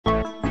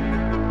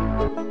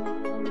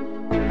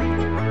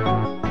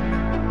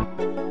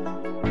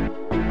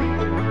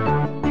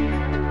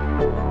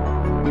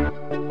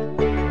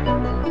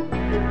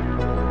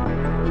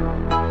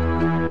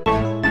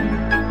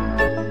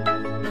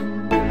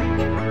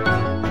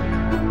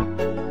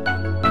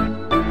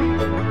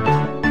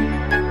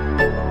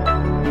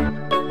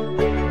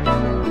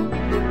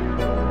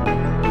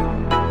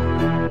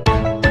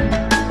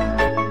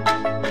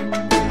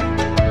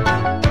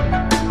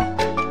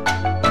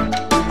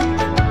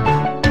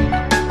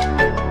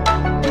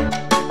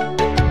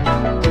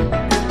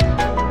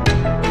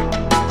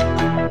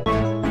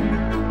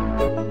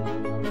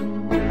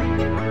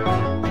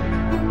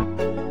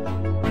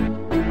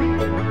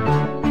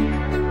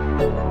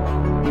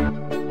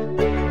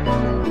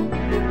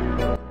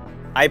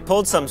I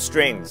pulled some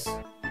strings.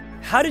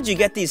 How did you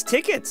get these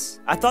tickets?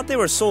 I thought they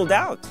were sold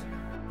out.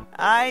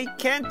 I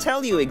can't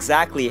tell you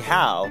exactly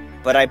how,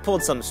 but I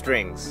pulled some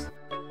strings.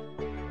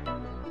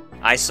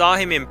 I saw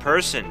him in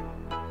person.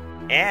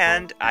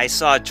 And I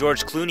saw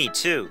George Clooney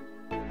too.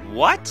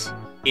 What?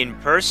 In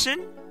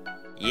person?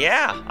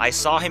 Yeah, I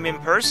saw him in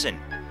person.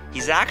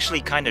 He's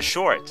actually kinda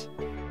short.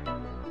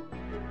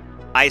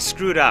 I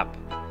screwed up.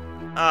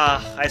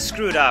 I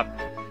screwed up.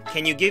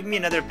 Can you give me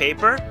another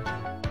paper?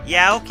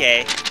 Yeah,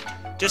 okay.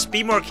 Just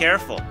be more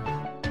careful.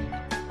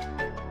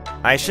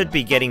 I should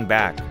be getting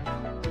back.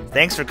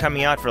 Thanks for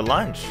coming out for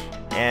lunch.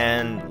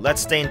 And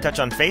let's stay in touch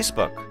on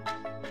Facebook.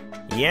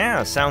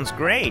 Yeah, sounds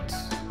great.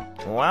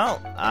 Well,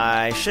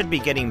 I should be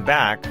getting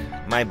back.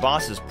 My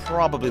boss is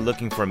probably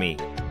looking for me.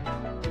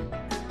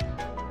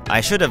 I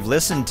should have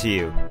listened to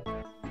you.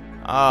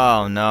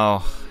 Oh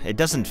no, it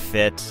doesn't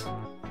fit.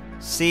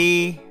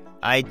 See,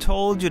 I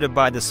told you to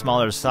buy the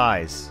smaller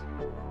size.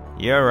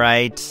 You're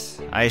right,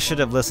 I should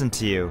have listened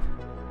to you.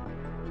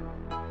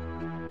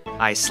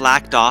 I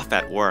slacked off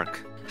at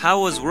work.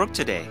 How was work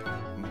today?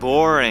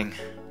 Boring.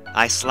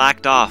 I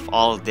slacked off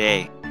all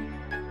day.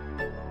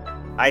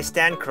 I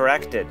stand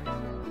corrected.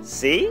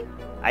 See?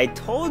 I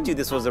told you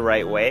this was the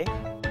right way.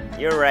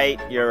 You're right,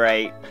 you're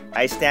right.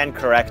 I stand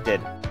corrected.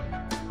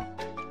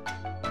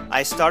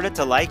 I started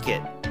to like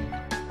it.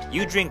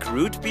 You drink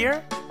root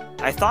beer?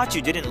 I thought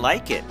you didn't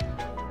like it.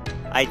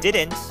 I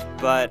didn't,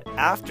 but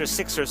after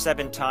 6 or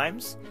 7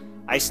 times,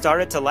 I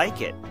started to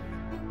like it.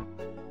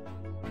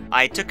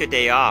 I took a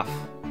day off.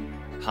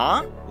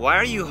 Huh? Why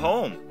are you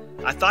home?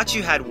 I thought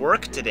you had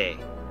work today.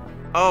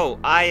 Oh,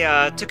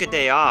 I took a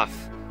day off.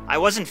 I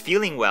wasn't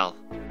feeling well.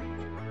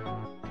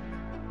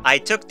 I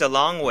took the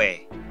long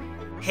way.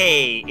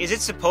 Hey, is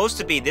it supposed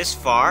to be this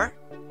far?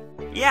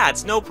 Yeah,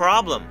 it's no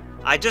problem.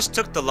 I just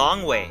took the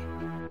long way.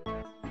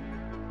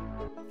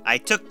 I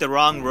took the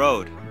wrong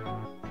road.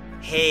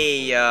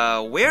 Hey,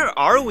 where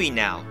are we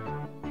now?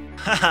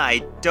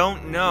 I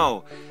don't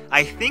know.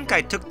 I think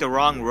I took the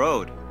wrong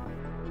road.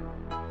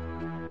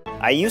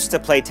 I used to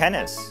play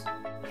tennis.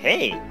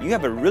 Hey, you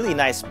have a really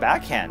nice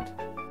backhand.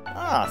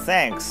 Ah,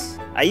 thanks.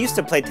 I used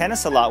to play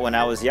tennis a lot when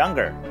I was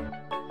younger.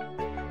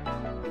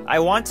 I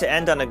want to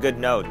end on a good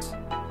note.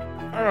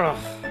 Ugh,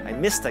 I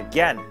missed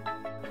again.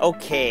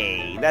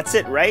 Okay, that's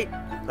it, right?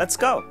 Let's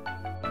go.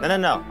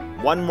 No.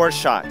 One more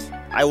shot.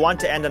 I want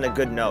to end on a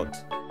good note.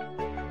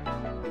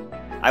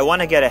 I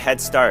want to get a head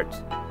start.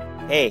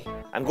 Hey,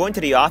 I'm going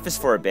to the office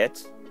for a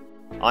bit.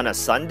 On a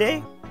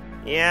Sunday?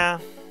 Yeah,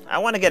 I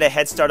want to get a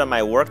head start on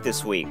my work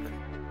this week.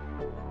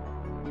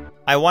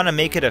 I want to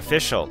make it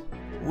official.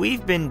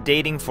 We've been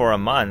dating for a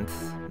month.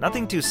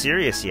 Nothing too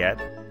serious yet.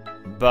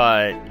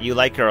 But you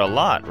like her a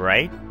lot,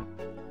 right?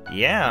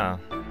 Yeah,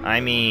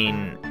 I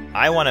mean,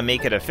 I want to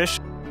make it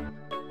official.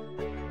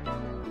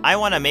 I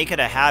want to make it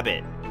a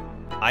habit.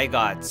 I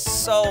got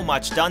so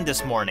much done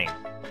this morning.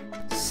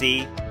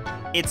 See,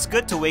 it's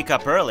good to wake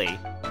up early.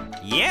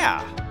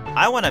 Yeah,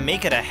 I want to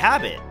make it a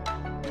habit.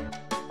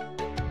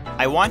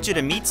 I want you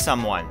to meet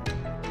someone.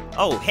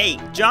 Oh, hey,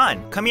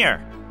 John, come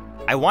here.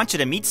 I want you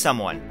to meet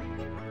someone.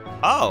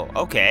 Oh,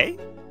 okay.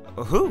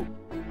 Who?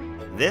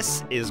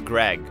 This is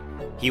Greg.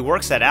 He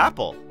works at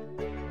Apple.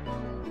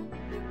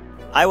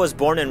 I was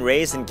born and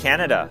raised in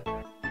Canada.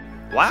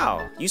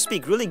 Wow, you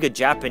speak really good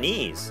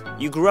Japanese.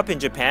 You grew up in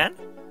Japan?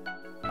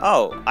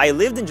 Oh, I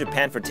lived in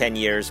Japan for 10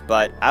 years,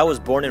 but I was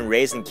born and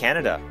raised in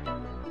Canada.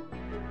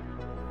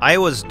 I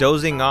was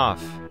dozing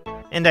off,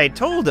 and I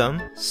told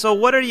him, so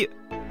what are you...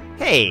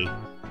 Hey,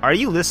 are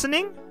you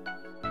listening?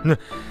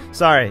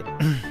 Sorry.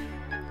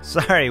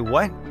 Sorry,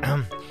 what?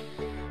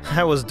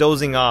 I was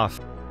dozing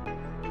off.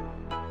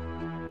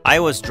 I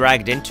was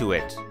dragged into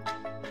it.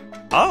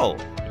 Oh,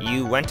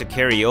 you went to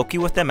karaoke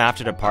with them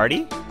after the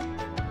party?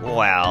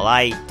 Well,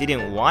 I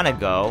didn't want to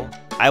go.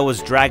 I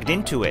was dragged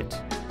into it.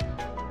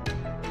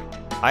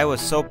 I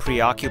was so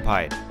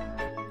preoccupied.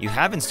 You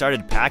haven't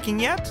started packing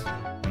yet?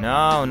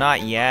 No,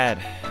 not yet.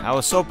 I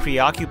was so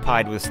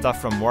preoccupied with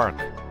stuff from work.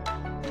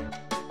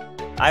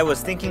 I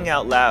was thinking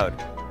out loud.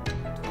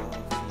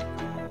 12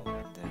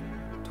 people,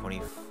 then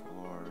 24.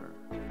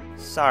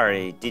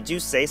 Sorry, did you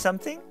say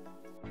something?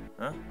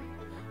 Huh?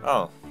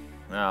 Oh,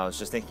 no, I was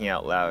just thinking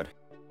out loud.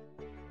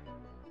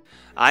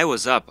 I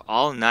was up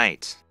all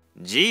night.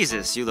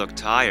 Jesus, you look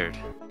tired.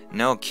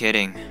 No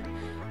kidding.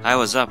 I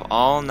was up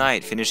all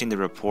night finishing the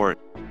report.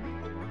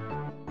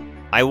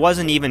 I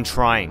wasn't even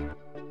trying.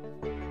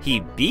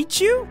 He beat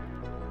you?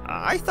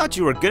 I thought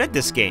you were good at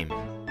this game.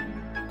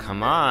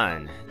 Come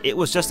on, it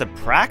was just a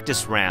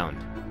practice round.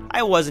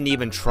 I wasn't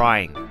even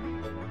trying.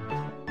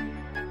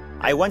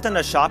 I went on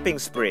a shopping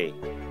spree.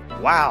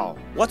 Wow,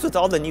 what's with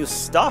all the new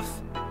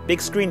stuff? Big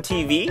screen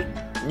TV?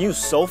 New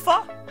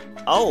sofa?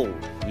 Oh,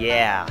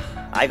 yeah.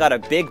 I got a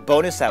big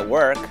bonus at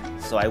work,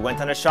 so I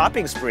went on a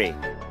shopping spree.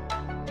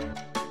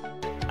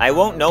 I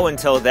won't know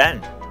until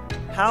then.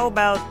 How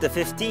about the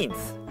 15th?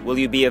 Will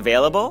you be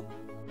available?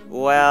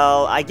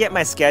 Well, I get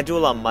my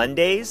schedule on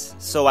Mondays,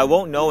 so I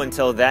won't know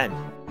until then.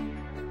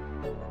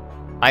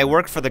 I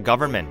work for the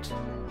government.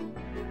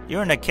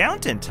 You're an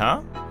accountant,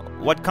 huh?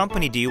 What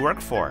company do you work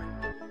for?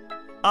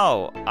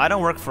 Oh, I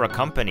don't work for a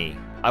company.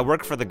 I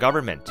work for the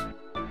government.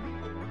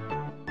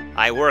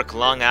 I work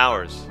long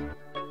hours.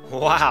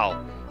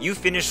 Wow, you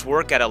finish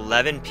work at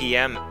 11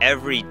 p.m.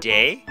 every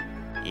day?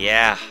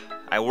 Yeah,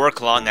 I work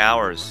long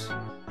hours.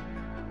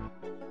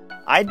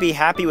 I'd be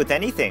happy with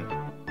anything.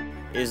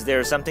 Is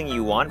there something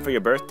you want for your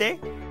birthday?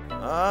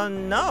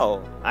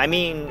 No. I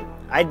mean,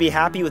 I'd be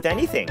happy with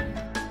anything.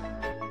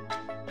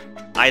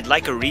 I'd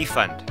like a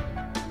refund.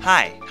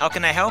 Hi, how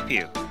can I help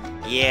you?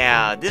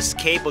 Yeah, this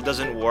cable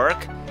doesn't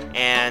work,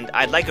 and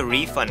I'd like a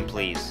refund,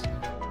 please.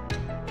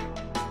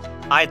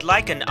 I'd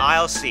like an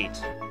aisle seat.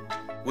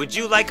 Would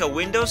you like a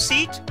window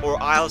seat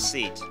or aisle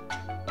seat?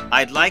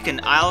 I'd like an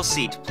aisle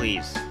seat,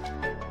 please.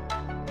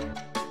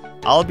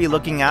 I'll be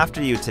looking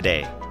after you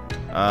today.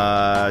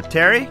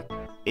 Terry?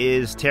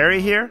 Is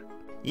Terry here?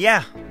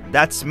 Yeah,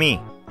 that's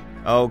me.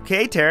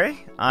 Okay,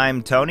 Terry,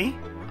 I'm Tony.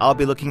 I'll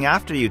be looking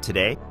after you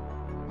today.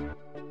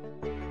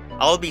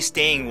 I'll be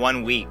staying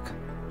 1 week.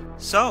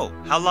 So,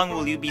 how long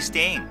will you be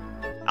staying?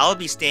 I'll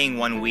be staying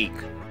 1 week.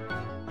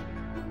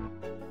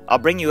 I'll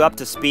bring you up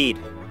to speed.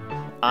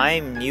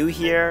 I'm new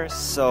here,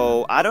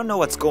 so I don't know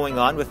what's going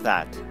on with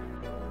that.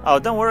 Oh,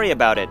 don't worry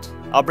about it.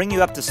 I'll bring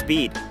you up to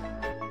speed.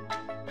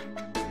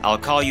 I'll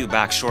call you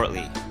back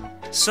shortly.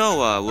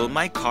 So, will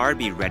my car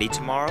be ready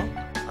tomorrow?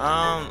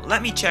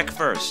 Let me check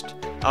first.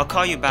 I'll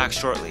call you back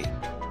shortly.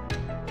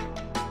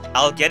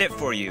 I'll get it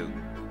for you.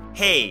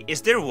 Hey,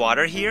 is there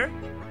water here?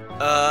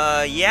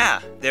 Yeah,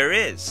 there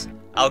is.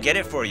 I'll get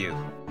it for you.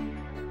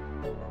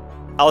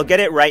 I'll get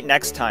it right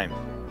next time.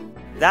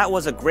 That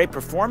was a great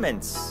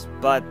performance,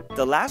 but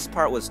the last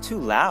part was too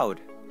loud.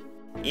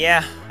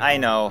 Yeah, I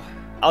know.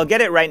 I'll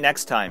get it right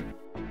next time.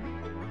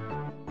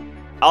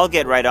 I'll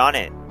get right on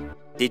it.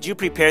 Did you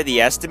prepare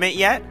the estimate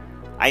yet?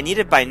 I need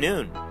it by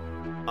noon.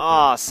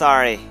 Aw,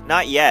 sorry,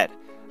 not yet.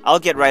 I'll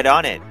get right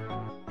on it.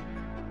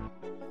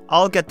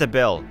 I'll get the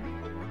bill.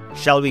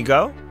 Shall we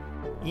go?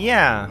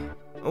 Yeah.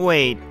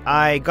 Wait,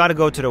 I gotta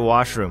go to the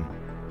washroom.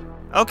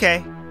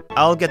 Okay,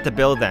 I'll get the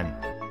bill then.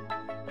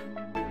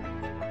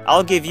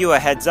 I'll give you a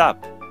heads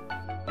up.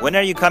 When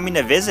are you coming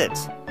to visit?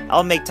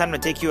 I'll make time to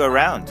take you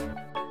around.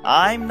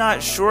 I'm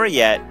not sure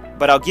yet,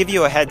 but I'll give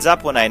you a heads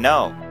up when I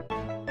know.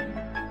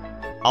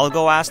 I'll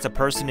go ask the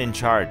person in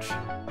charge.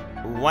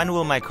 When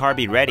will my car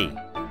be ready?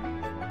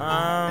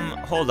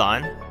 Hold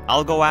on.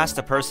 I'll go ask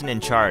the person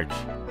in charge.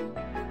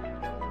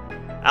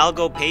 I'll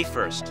go pay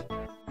first.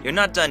 You're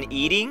not done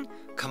eating?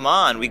 Come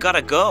on, we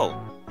gotta go.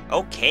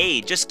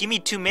 Okay, just give me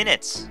 2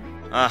 minutes.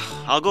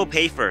 I'll go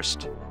pay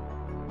first.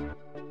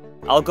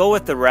 I'll go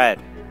with the red.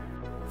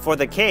 For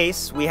the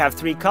case, we have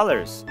 3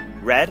 colors: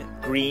 red,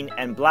 green,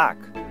 and black.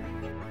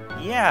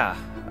 Yeah,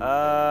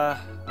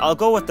 I'll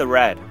go with the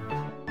red.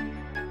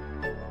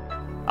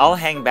 I'll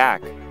hang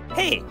back.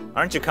 Hey,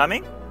 aren't you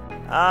coming?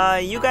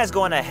 You guys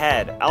go on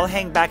ahead. I'll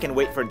hang back and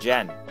wait for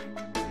Jen.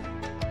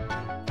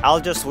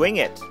 I'll just wing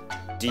it.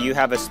 Do you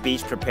have a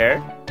speech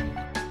prepared?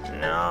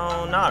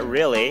 No, not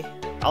really.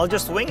 I'll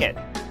just wing it.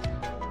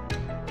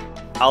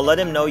 I'll let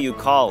him know you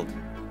called.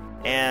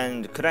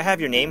 And could I have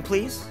your name,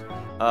 please?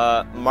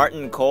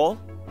 Martin Cole?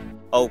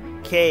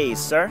 Okay,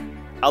 sir.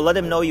 I'll let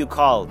him know you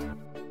called.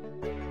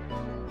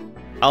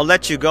 I'll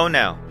let you go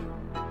now.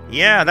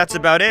 Yeah, that's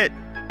about it.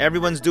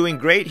 Everyone's doing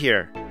great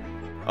here.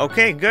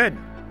 Okay, good.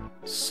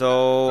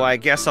 So I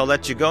guess I'll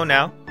let you go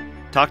now.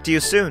 Talk to you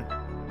soon.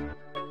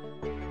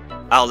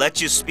 I'll let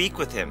you speak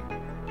with him.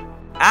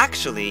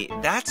 Actually,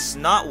 that's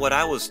not what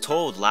I was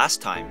told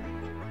last time.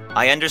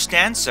 I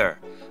understand, sir.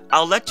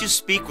 I'll let you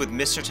speak with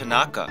Mr.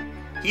 Tanaka.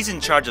 He's in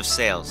charge of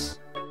sales.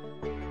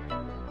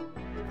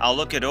 I'll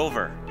look it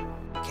over.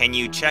 Can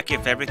you check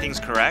if everything's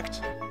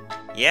correct?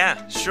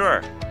 Yeah,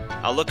 sure.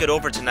 I'll look it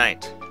over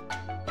tonight.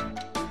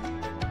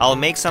 I'll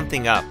make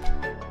something up.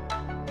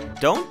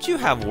 Don't you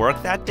have work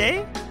that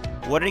day?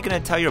 What are you gonna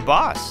tell your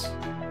boss?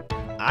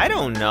 I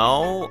don't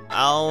know.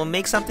 I'll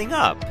make something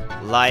up.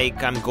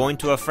 Like I'm going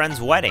to a friend's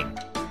wedding.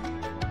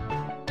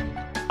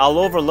 I'll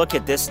overlook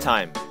it this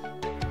time.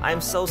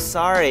 I'm so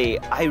sorry.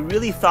 I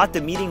really thought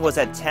the meeting was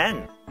at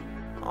 10.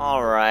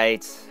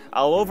 Alright.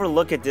 I'll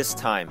overlook it this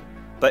time.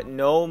 But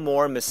no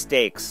more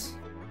mistakes.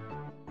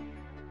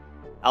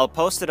 I'll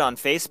post it on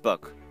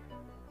Facebook.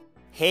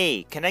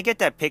 Hey, can I get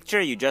that picture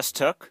you just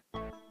took?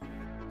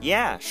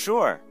 Yeah,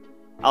 sure.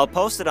 I'll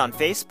post it on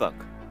Facebook.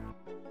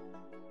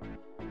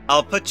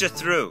 I'll put you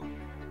through.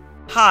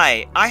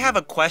 Hi, I have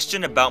a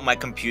question about my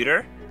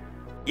computer.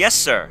 Yes,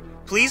 sir.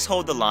 Please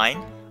hold the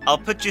line. I'll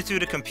put you through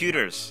the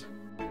computers.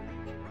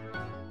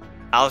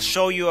 I'll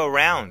show you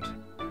around.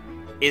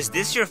 Is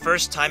this your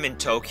first time in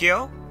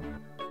Tokyo?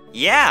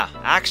 Yeah,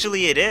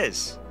 actually it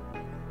is.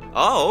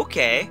 Oh,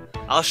 okay.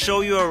 I'll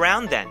show you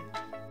around then.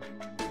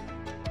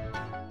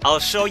 I'll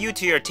show you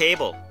to your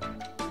table.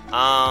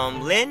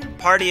 Lynn,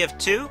 party of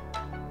 2?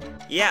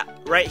 Yeah,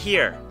 right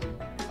here.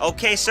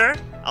 Okay, sir.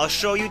 I'll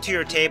show you to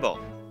your table.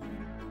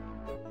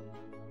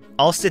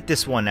 I'll sit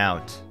this one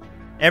out.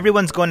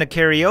 Everyone's going to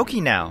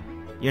karaoke now.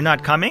 You're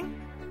not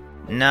coming?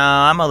 No,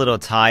 I'm a little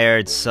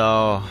tired,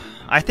 so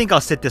I think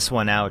I'll sit this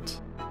one out.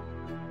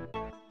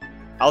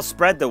 I'll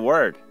spread the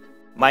word.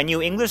 My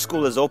new English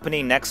school is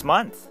opening next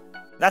month.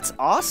 That's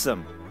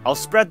awesome. I'll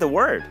spread the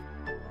word.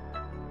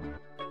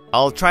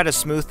 I'll try to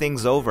smooth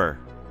things over.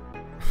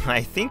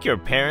 I think your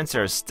parents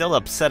are still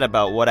upset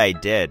about what I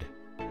did.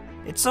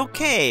 It's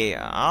okay.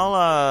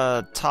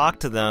 I'll talk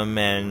to them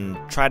and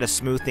try to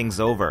smooth things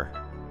over.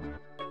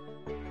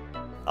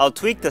 I'll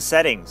tweak the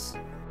settings.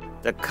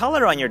 The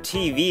color on your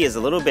TV is a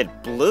little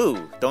bit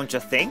blue, don't you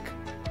think?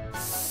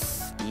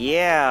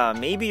 Yeah,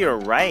 maybe you're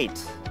right.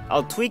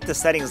 I'll tweak the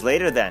settings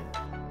later then.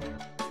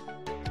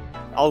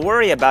 I'll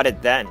worry about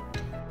it then.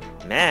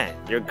 Man,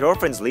 your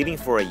girlfriend's leaving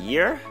for a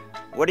year?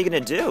 What are you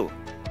gonna do?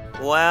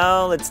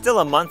 Well, it's still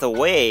a month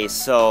away,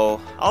 so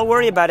I'll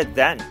worry about it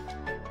then.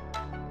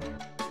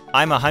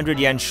 I'm 100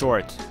 yen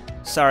short.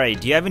 Sorry,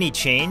 do you have any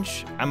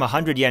change? I'm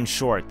 100 yen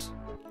short.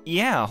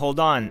 Yeah, hold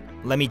on.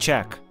 Let me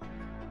check.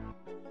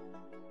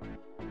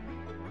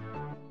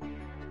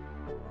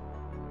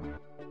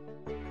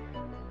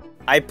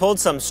 I pulled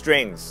some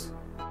strings.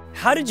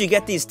 How did you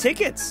get these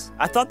tickets?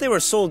 I thought they were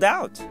sold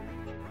out.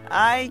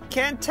 I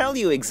can't tell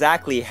you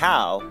exactly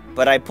how,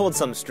 but I pulled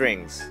some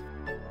strings.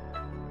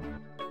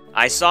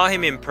 I saw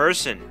him in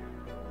person.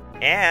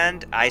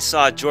 And I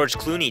saw George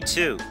Clooney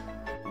too.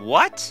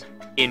 What?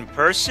 In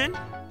person?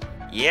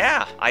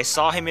 Yeah, I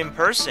saw him in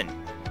person.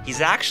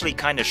 He's actually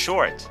kinda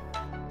short.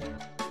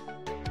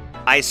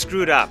 I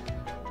screwed up.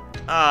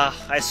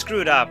 I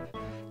screwed up.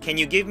 Can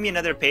you give me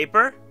another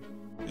paper?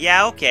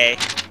 Yeah, okay.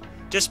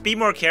 Just be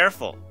more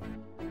careful.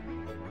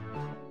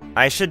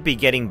 I should be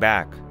getting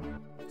back.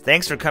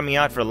 Thanks for coming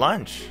out for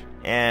lunch.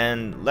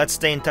 And let's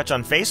stay in touch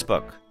on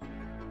Facebook.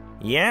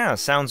 Yeah,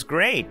 sounds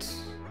great.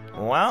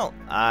 Well,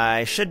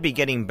 I should be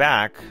getting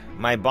back.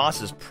 My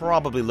boss is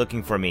probably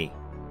looking for me.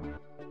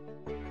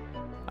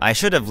 I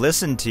should have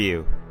listened to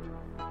you.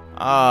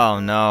 Oh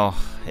no,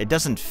 it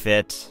doesn't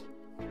fit.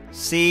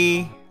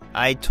 See,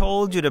 I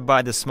told you to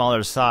buy the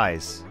smaller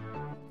size.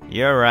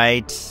 You're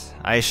right,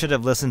 I should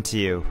have listened to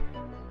you.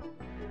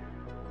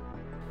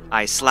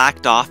 I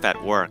slacked off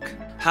at work.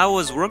 How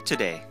was work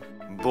today?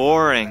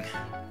 Boring.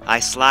 I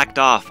slacked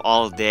off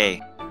all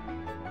day.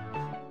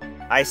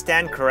 I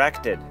stand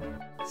corrected.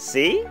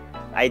 See?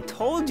 I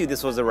told you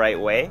this was the right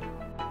way.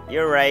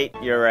 You're right,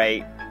 you're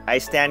right. I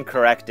stand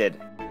corrected.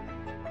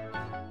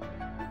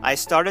 I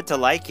started to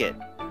like it.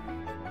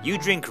 You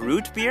drink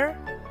root beer?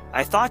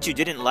 I thought you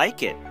didn't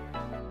like it.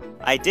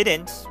 I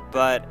didn't,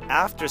 but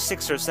after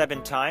 6 or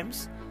 7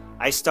 times,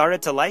 I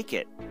started to like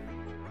it.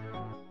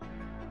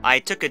 I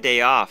took a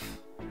day off.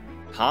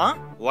 Huh?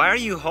 Why are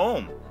you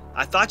home?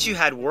 I thought you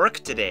had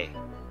work today.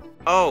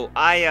 Oh,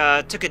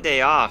 I took a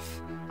day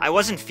off. I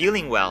wasn't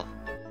feeling well.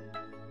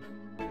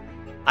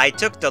 I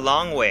took the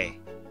long way.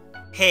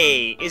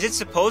 Hey, is it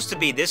supposed to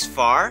be this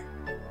far?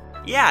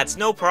 Yeah, it's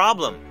no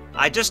problem.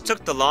 I just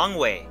took the long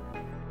way.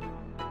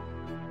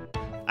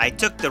 I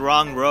took the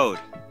wrong road.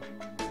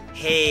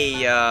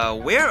 Hey,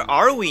 where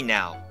are we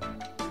now?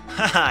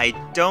 I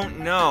don't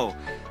know.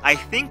 I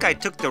think I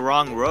took the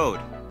wrong road.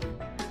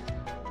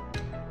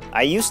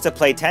 I used to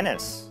play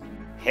tennis.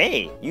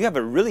 Hey, you have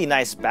a really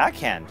nice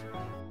backhand.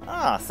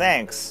 Ah,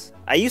 thanks.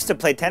 I used to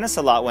play tennis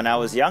a lot when I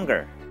was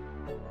younger.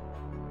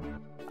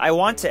 I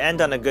want to end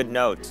on a good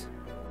note.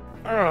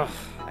 Ugh,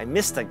 I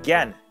missed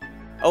again.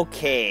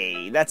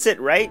 Okay, that's it,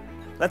 right?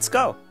 Let's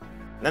go.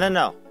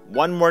 No.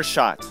 One more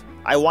shot.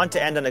 I want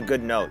to end on a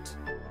good note.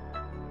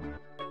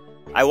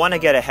 I want to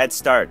get a head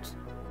start.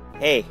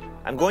 Hey,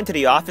 I'm going to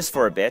the office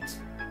for a bit.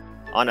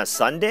 On a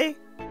Sunday?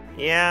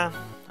 Yeah,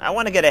 I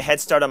want to get a head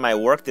start on my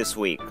work this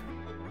week.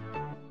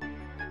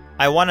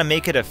 I want to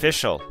make it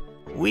official.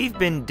 We've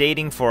been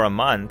dating for a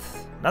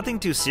month. Nothing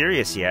too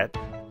serious yet.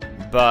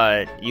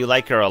 But you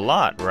like her a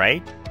lot,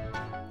 right?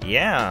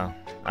 Yeah,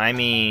 I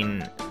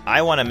mean,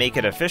 I want to make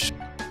it official.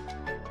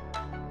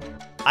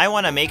 I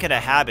want to make it a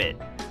habit.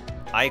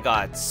 I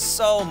got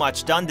so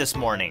much done this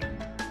morning.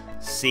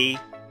 See?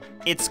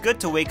 It's good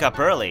to wake up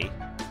early.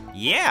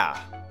 Yeah,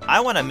 I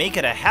want to make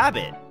it a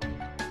habit.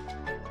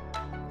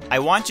 I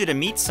want you to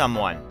meet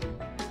someone.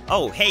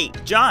 Oh, hey,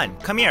 John,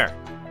 come here.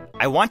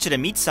 I want you to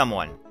meet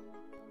someone.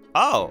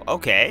 Oh,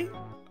 okay.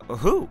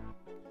 Who?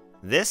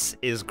 This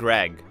is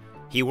Greg.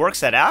 He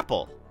works at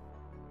Apple.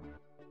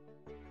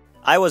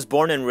 I was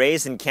born and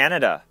raised in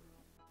Canada.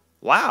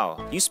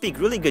 Wow, you speak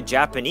really good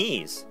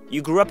Japanese.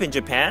 You grew up in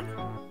Japan?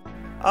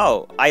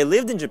 Oh, I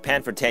lived in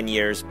Japan for 10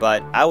 years,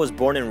 but I was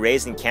born and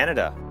raised in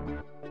Canada.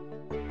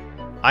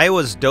 I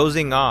was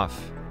dozing off.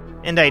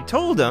 And I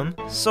told him,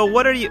 so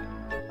what are you...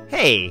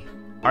 Hey,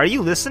 are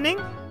you listening?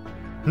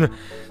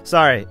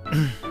 Sorry.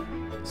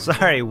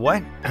 Sorry,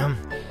 what?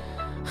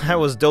 I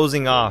was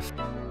dozing off.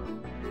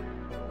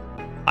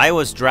 I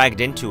was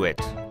dragged into it.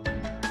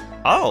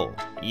 Oh,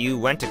 you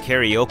went to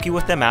karaoke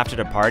with them after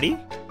the party?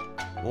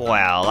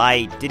 Well,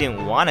 I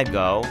didn't want to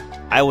go.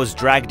 I was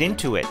dragged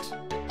into it.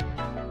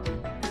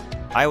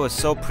 I was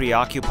so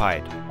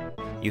preoccupied.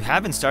 You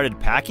haven't started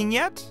packing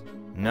yet?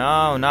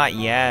 No, not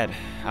yet.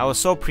 I was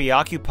so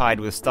preoccupied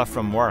with stuff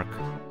from work.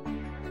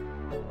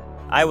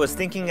 I was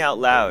thinking out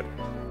loud.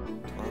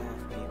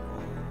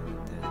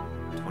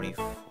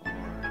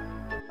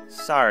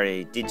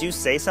 Sorry, did you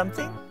say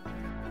something?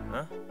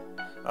 Huh?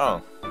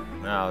 Oh,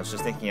 no, I was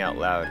just thinking out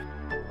loud.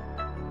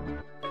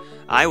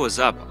 I was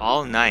up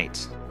all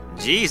night.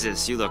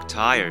 Jesus, you look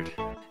tired.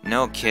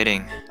 No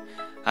kidding.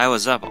 I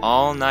was up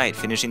all night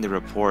finishing the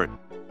report.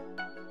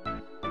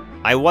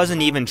 I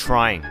wasn't even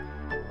trying.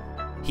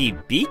 He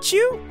beat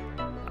you?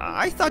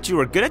 I thought you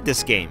were good at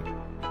this game.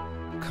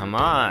 Come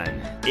on,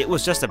 it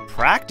was just a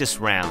practice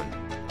round.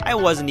 I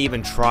wasn't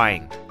even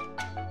trying.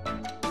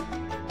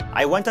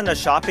 I went on a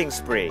shopping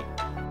spree.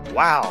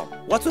 Wow,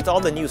 what's with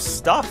all the new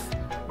stuff?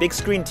 Big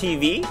screen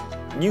TV?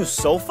 New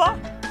sofa?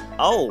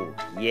 Oh,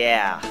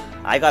 yeah.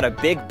 I got a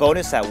big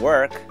bonus at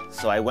work,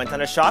 so I went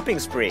on a shopping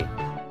spree.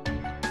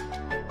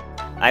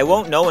 I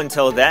won't know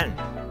until then.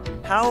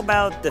 How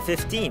about the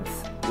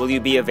 15th? Will you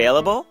be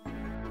available?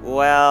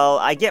 Well,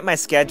 I get my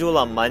schedule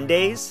on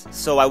Mondays,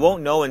 so I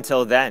won't know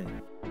until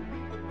then.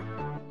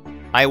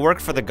 I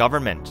work for the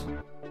government.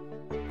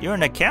 You're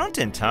an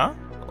accountant, huh?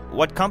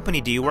 What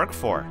company do you work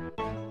for?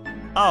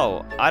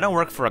 Oh, I don't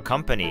work for a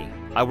company.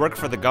 I work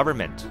for the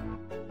government.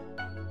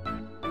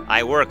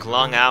 I work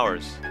long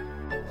hours.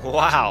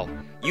 Wow,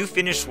 you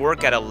finish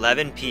work at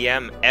 11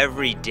 p.m.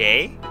 every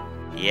day?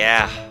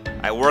 Yeah,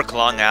 I work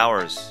long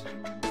hours.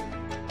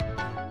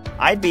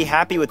 I'd be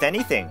happy with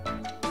anything.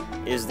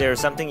 Is there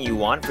something you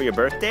want for your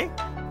birthday?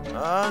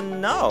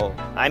 No.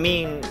 I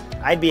mean,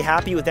 I'd be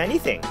happy with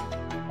anything.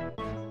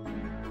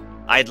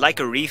 I'd like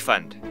a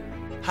refund.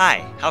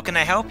 Hi, how can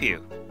I help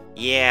you?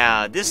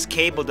 Yeah, this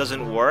cable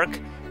doesn't work,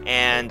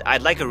 and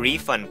I'd like a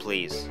refund,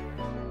 please.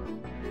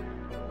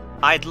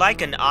 I'd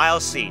like an aisle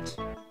seat.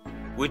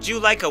 Would you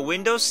like a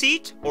window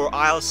seat or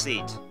aisle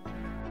seat?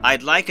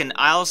 I'd like an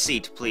aisle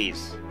seat,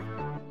 please.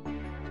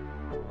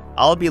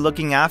 I'll be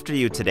looking after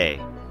you today.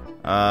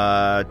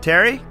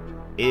 Terry?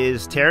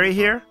 Is Terry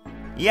here?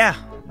 Yeah,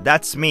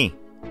 that's me.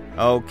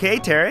 Okay,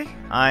 Terry,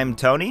 I'm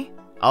Tony.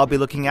 I'll be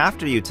looking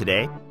after you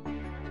today.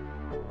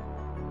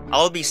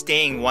 I'll be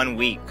staying 1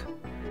 week.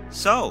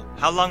 So,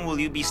 how long will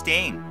you be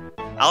staying?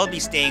 I'll be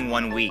staying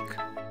 1 week.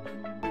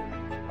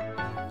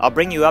 I'll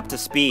bring you up to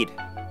speed.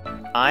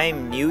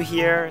 I'm new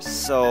here,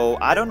 so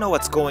I don't know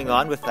what's going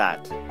on with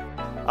that.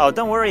 Oh,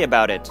 don't worry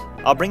about it.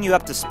 I'll bring you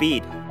up to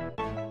speed.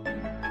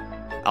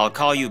 I'll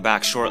call you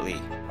back shortly.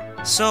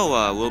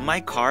 So, will my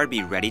car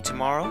be ready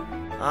tomorrow?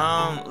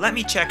 Let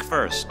me check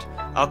first.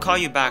 I'll call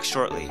you back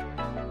shortly.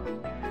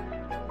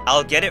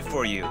 I'll get it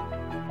for you.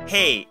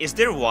 Hey, is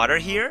there water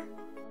here?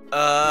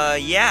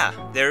 Yeah,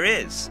 there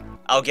is.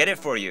 I'll get it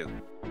for you.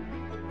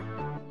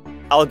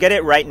 I'll get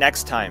it right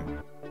next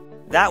time.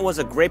 That was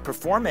a great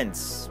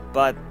performance,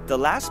 but the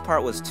last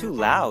part was too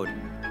loud.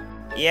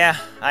 Yeah,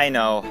 I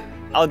know.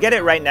 I'll get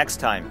it right next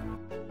time.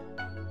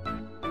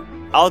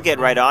 I'll get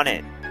right on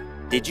it.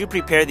 Did you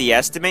prepare the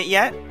estimate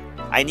yet?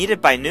 I need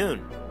it by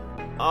noon.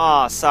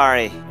 Aw,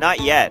 sorry, not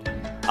yet.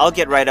 I'll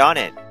get right on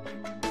it.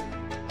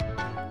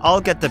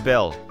 I'll get the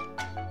bill.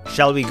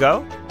 Shall we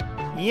go?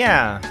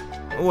 Yeah.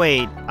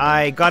 Wait,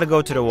 I gotta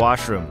go to the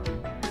washroom.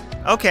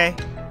 Okay,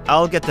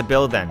 I'll get the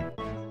bill then.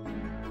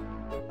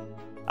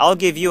 I'll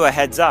give you a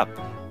heads up.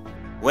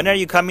 When are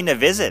you coming to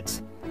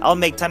visit? I'll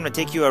make time to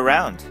take you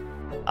around.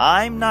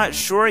 I'm not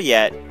sure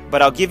yet,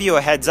 but I'll give you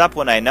a heads up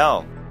when I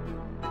know.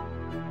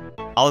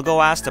 I'll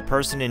go ask the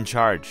person in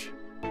charge.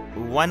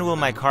 When will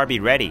my car be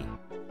ready?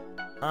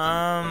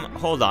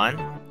 Hold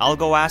on. I'll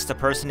go ask the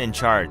person in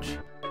charge.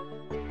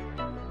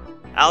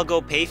 I'll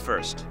go pay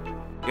first.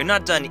 You're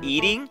not done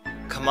eating?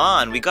 Come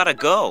on, we gotta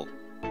go.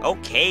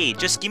 Okay,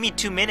 just give me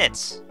 2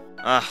 minutes.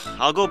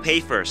 I'll go pay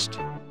first.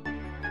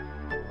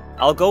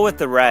 I'll go with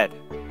the red.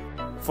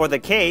 For the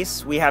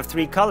case, we have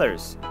 3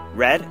 colors: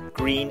 red,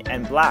 green,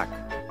 and black.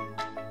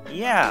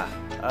 Yeah,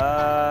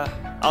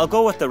 I'll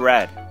go with the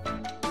red.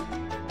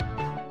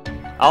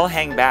 I'll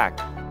hang back.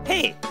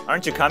 Hey,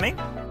 aren't you coming?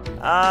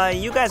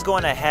 You guys go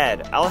on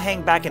ahead. I'll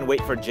hang back and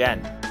wait for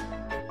Jen.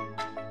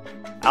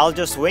 I'll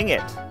just wing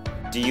it.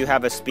 Do you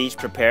have a speech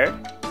prepared?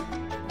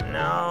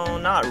 No,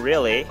 not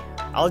really.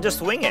 I'll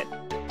just wing it.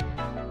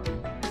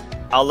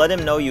 I'll let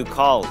him know you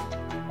called.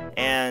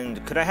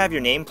 And could I have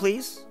your name,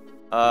 please?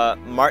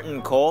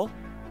 Martin Cole?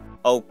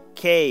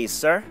 Okay,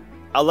 sir.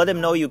 I'll let him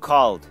know you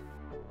called.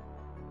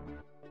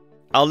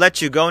 I'll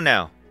let you go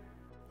now.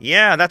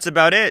 Yeah, that's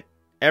about it.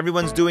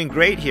 Everyone's doing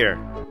great here.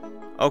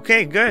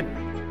 Okay, good.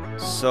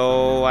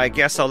 So I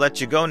guess I'll let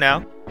you go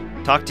now.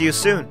 Talk to you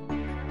soon.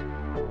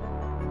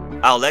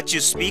 I'll let you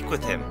speak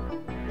with him.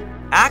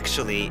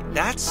 Actually,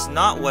 that's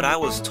not what I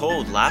was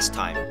told last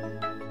time.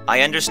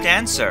 I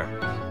understand, sir.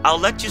 I'll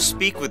let you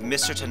speak with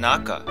Mr.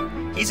 Tanaka.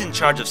 He's in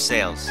charge of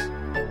sales.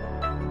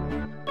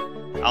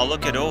 I'll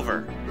look it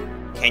over.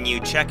 Can you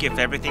check if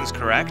everything's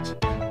correct?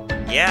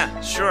 Yeah,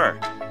 sure.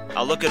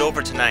 I'll look it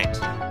over tonight.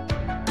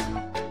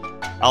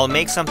 I'll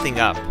make something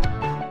up.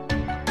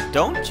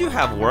 Don't you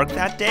have work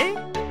that day?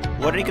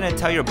 What are you gonna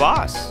tell your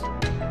boss?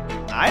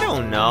 I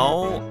don't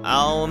know.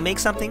 I'll make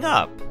something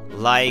up.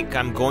 Like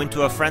I'm going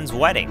to a friend's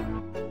wedding.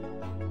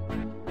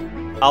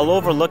 I'll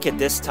overlook it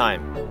this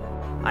time.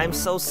 I'm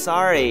so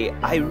sorry.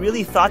 I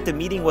really thought the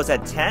meeting was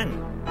at 10.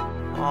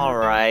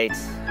 Alright,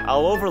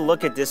 I'll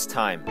overlook it this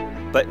time,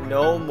 but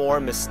no more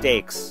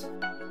mistakes.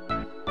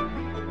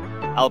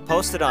 I'll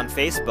post it on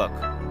Facebook.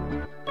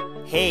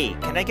 Hey,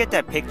 can I get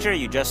that picture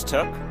you just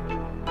took?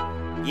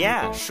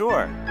 Yeah,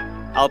 sure.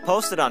 I'll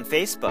post it on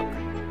Facebook.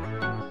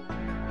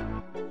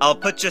 I'll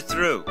put you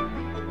through.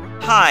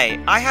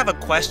 Hi, I have a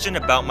question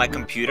about my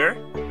computer.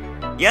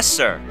 Yes,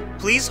 sir.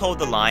 Please hold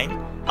the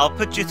line. I'll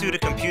put you through to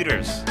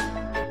computers.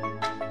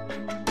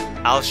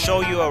 I'll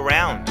show you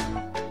around.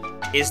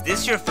 Is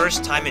this your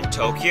first time in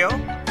Tokyo?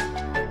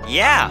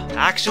 Yeah,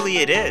 actually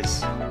it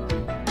is.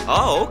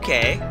 Oh,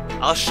 okay.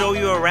 I'll show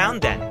you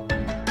around then.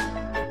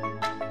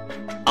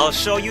 I'll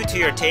show you to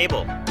your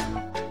table.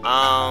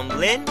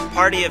 Lynn,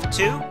 party of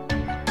 2?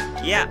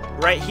 Yeah,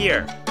 right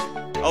here.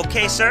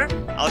 Okay, sir.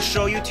 I'll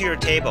show you to your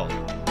table.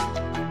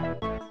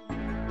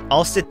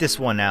 I'll sit this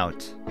one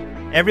out.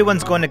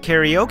 Everyone's going to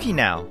karaoke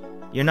now.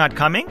 You're not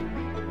coming?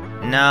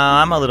 No,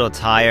 I'm a little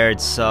tired,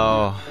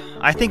 so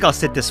I think I'll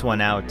sit this one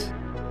out.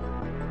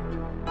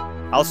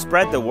 I'll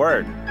spread the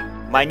word.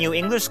 My new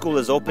English school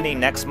is opening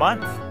next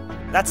month.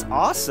 That's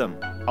awesome.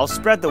 I'll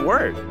spread the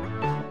word.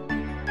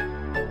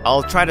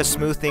 I'll try to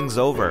smooth things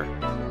over.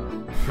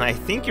 I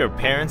think your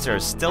parents are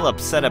still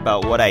upset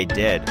about what I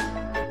did.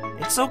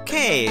 It's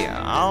okay.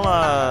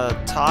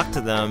 I'll talk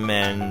to them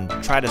and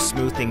try to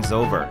smooth things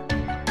over.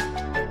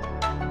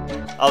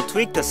 I'll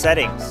tweak the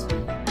settings.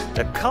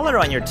 The color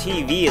on your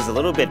TV is a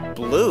little bit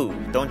blue,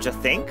 don't you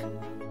think?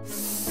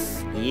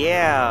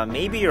 Yeah,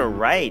 maybe you're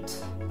right.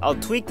 I'll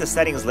tweak the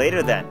settings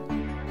later then.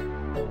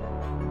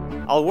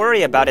 I'll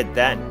worry about it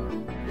then.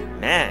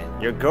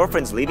 Man, your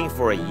girlfriend's leaving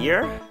for a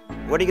year?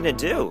 What are you gonna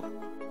do?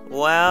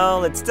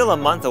 Well, it's still a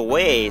month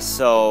away,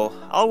 so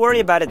I'll worry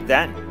about it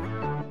then.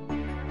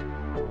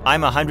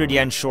 I'm 100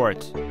 yen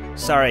short.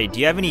 Sorry, do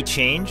you have any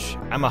change?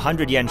 I'm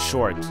 100 yen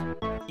short.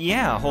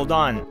 Yeah, hold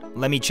on.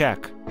 Let me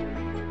check.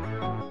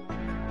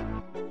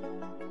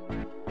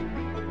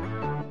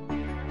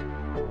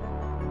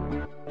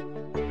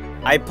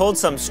 I pulled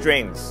some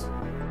strings.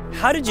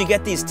 How did you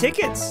get these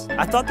tickets?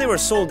 I thought they were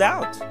sold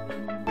out.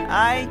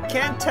 I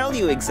can't tell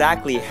you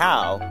exactly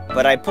how,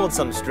 but I pulled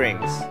some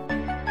strings.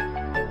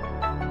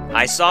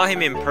 I saw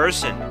him in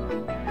person.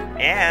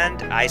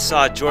 And I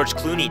saw George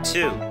Clooney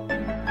too.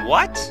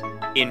 What?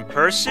 In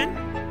person?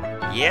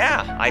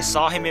 Yeah, I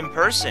saw him in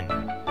person.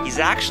 He's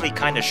actually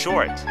kinda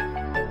short.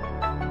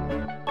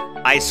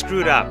 I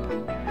screwed up.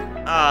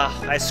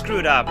 I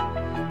screwed up.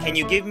 Can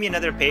you give me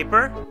another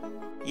paper?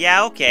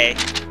 Yeah, okay.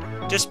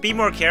 Just be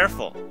more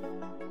careful.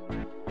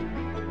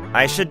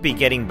 I should be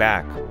getting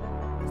back.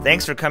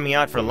 Thanks for coming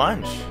out for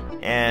lunch.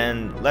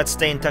 And let's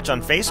stay in touch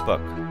on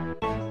Facebook.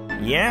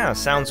 Yeah,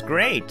 sounds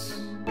great.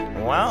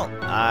 Well,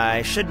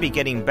 I should be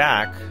getting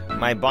back.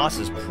 My boss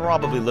is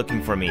probably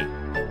looking for me.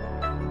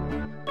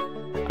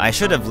 I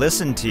should have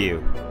listened to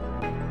you.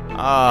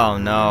 Oh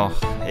no,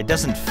 it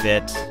doesn't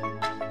fit.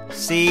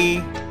 See,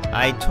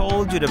 I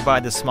told you to buy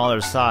the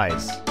smaller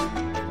size.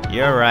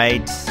 You're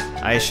right,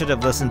 I should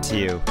have listened to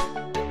you.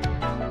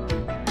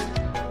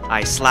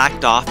 I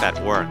slacked off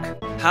at work.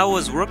 How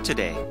was work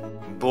today?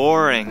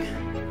 Boring.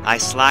 I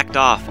slacked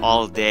off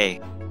all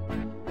day.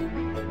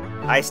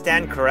 I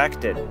stand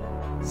corrected.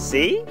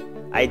 See?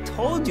 I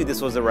told you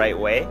this was the right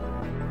way.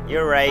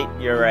 You're right,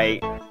 you're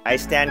right. I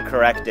stand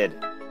corrected.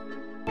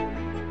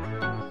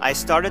 I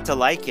started to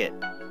like it.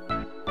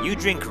 You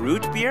drink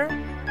root beer?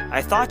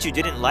 I thought you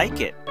didn't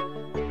like it.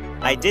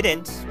 I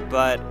didn't,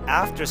 but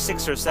after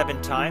 6 or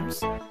 7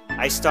 times,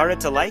 I started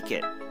to like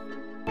it.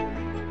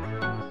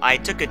 I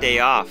took a day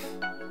off.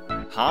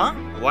 Huh?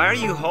 Why are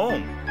you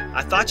home?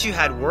 I thought you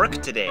had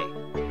work today.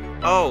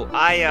 Oh,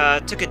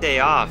 I took a day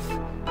off.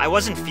 I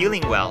wasn't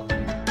feeling well.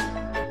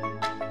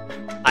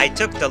 I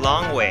took the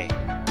long way.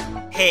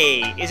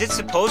 Hey, is it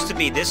supposed to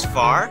be this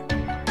far?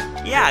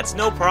 Yeah, it's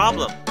no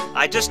problem.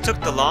 I just took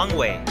the long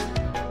way.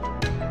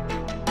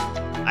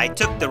 I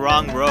took the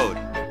wrong road.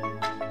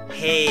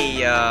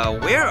 Hey,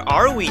 where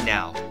are we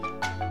now?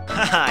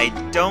 I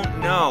don't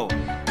know.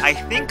 I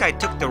think I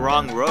took the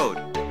wrong road.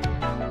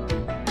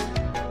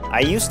 I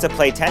used to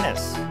play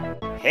tennis.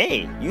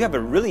 Hey, you have a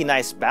really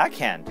nice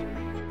backhand.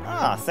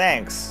 Ah,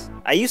 thanks.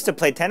 I used to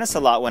play tennis a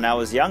lot when I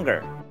was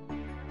younger.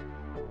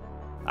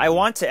 I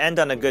want to end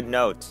on a good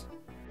note.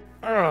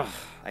 Ugh,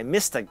 I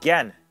missed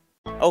again.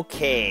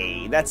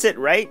 Okay, that's it,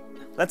 right?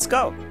 Let's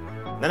go.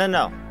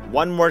 No.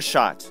 One more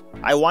shot.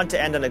 I want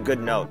to end on a good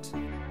note.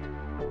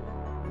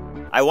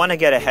 I want to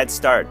get a head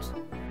start.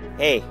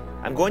 Hey,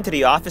 I'm going to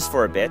the office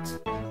for a bit.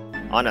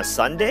 On a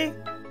Sunday?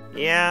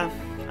 Yeah,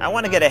 I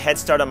want to get a head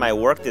start on my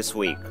work this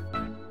week.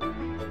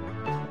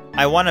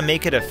 I want to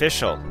make it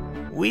official.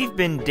 We've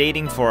been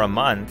dating for a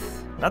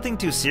month. Nothing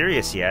too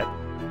serious yet.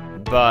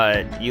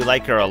 But you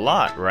like her a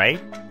lot,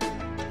 right?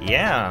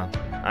 Yeah,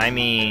 I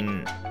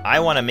mean, I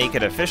want to make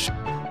it official.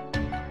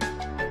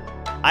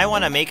 I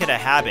want to make it a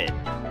habit.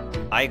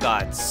 I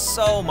got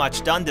so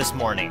much done this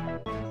morning.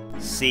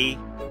 See?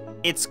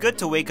 It's good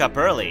to wake up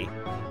early.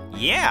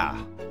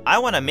 Yeah, I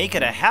want to make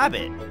it a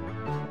habit.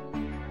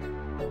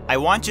 I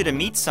want you to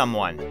meet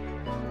someone.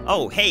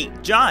 Oh, hey,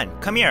 John,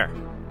 come here.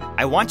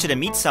 I want you to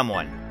meet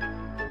someone.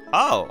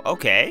 Oh,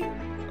 okay.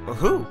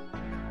 Who?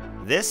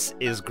 This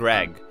is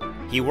Greg.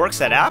 He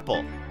works at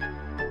Apple.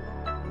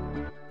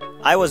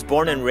 I was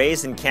born and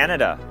raised in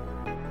Canada.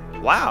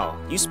 Wow,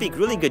 you speak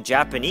really good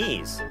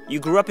Japanese. You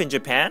grew up in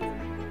Japan?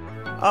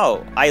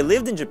 Oh, I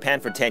lived in Japan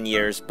for 10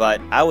 years, but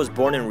I was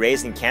born and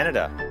raised in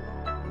Canada.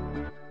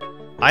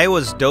 I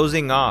was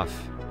dozing off.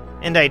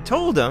 And I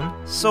told him,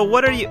 so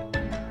what are you...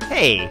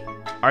 Hey,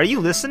 are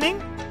you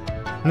listening?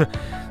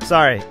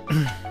 Sorry.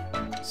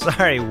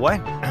 Sorry,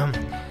 what?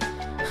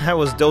 I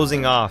was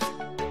dozing off.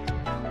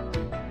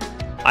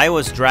 I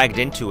was dragged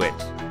into it.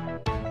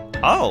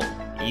 Oh,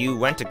 you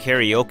went to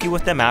karaoke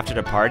with them after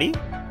the party?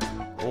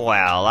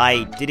 Well,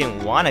 I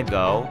didn't want to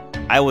go.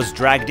 I was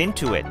dragged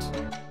into it.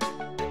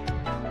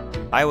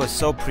 I was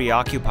so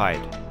preoccupied.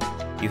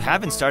 You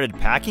haven't started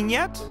packing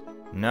yet?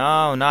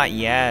 No, not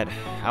yet.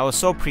 I was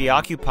so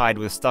preoccupied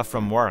with stuff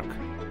from work.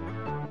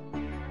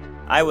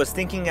 I was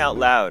thinking out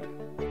loud.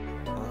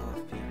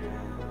 12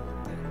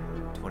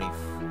 people,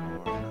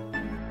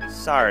 24.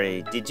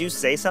 Sorry, did you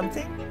say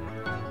something?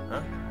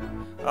 Huh?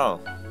 Oh,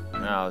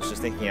 no, I was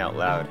just thinking out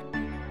loud.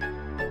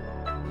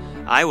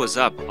 I was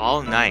up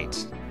all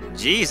night.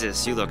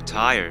 Jesus, you look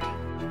tired.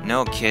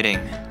 No kidding.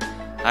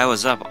 I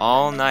was up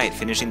all night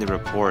finishing the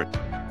report.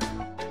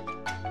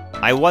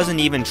 I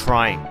wasn't even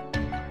trying.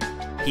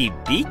 He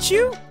beat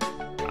you?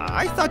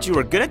 I thought you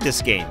were good at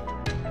this game.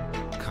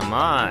 Come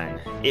on,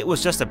 it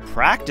was just a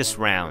practice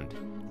round.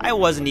 I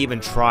wasn't even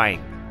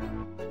trying.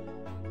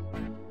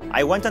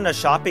 I went on a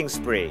shopping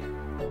spree.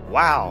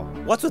 Wow,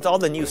 what's with all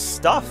the new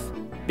stuff?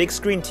 Big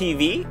screen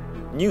TV?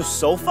 New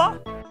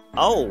sofa?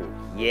 Oh,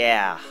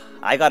 yeah.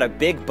 I got a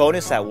big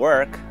bonus at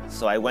work,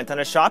 so I went on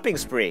a shopping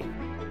spree.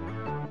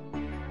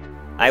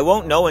 I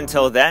won't know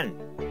until then.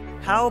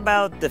 How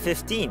about the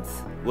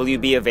 15th? Will you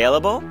be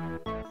available?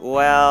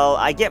 Well,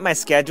 I get my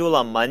schedule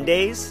on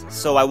Mondays,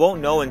 so I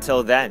won't know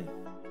until then.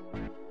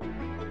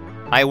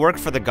 I work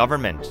for the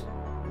government.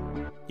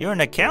 You're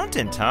an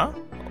accountant, huh?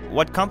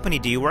 What company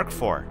do you work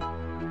for?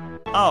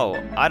 Oh,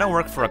 I don't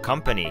work for a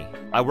company.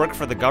 I work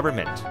for the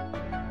government.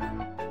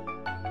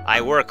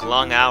 I work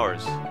long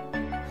hours.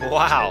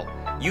 Wow,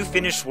 you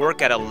finish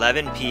work at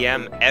 11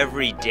 p.m.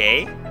 every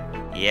day?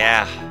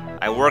 Yeah,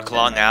 I work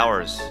long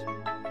hours.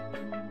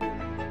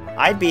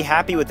 I'd be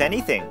happy with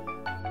anything.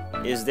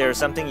 Is there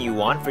something you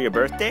want for your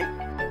birthday?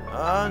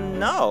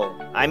 No.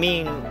 I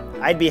mean,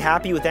 I'd be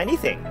happy with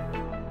anything.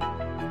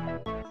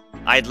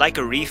 I'd like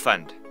a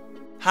refund.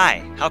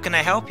 Hi, how can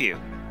I help you?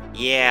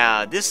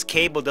 Yeah, this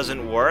cable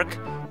doesn't work,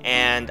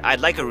 and I'd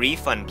like a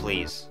refund,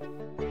 please.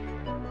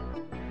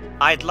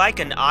 I'd like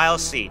an aisle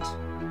seat.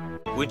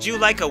 Would you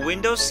like a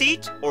window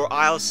seat or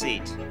aisle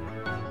seat?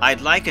 I'd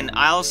like an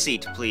aisle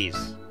seat,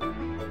 please.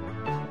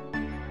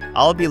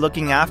 I'll be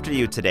looking after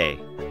you today.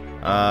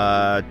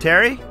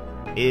 Terry?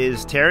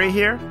 Is Terry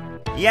here?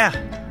 Yeah,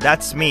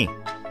 that's me.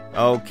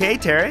 Okay,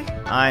 Terry,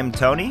 I'm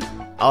Tony.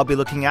 I'll be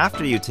looking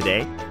after you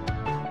today.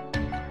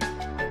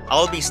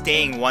 I'll be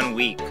staying 1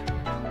 week.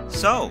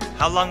 So,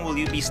 how long will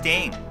you be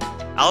staying?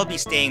 I'll be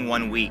staying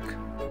 1 week.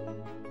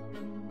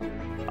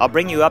 I'll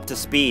bring you up to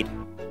speed.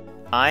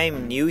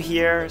 I'm new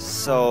here,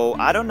 so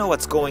I don't know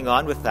what's going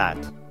on with that.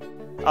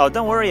 Oh,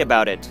 don't worry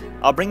about it.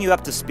 I'll bring you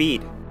up to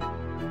speed.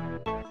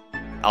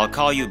 I'll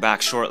call you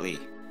back shortly.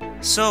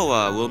 So,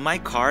 will my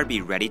card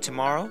be ready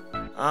tomorrow?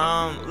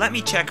 Let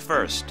me check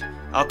first.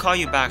 I'll call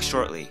you back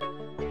shortly.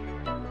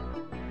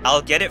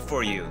 I'll get it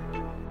for you.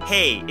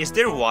 Hey, is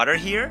there water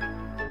here?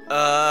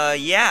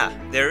 Yeah,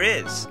 there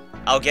is.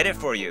 I'll get it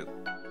for you.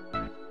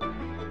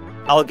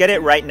 I'll get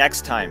it right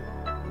next time.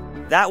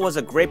 That was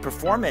a great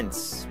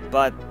performance,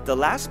 but the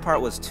last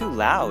part was too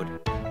loud.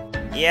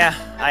 Yeah,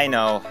 I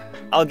know.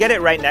 I'll get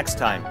it right next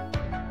time.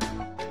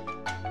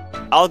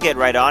 I'll get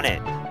right on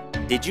it.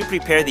 Did you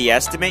prepare the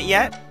estimate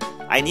yet?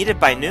 I need it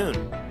by noon.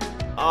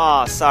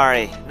 Aw,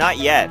 sorry, not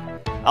yet.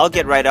 I'll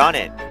get right on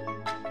it.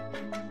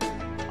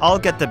 I'll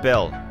get the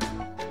bill.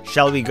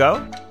 Shall we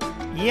go?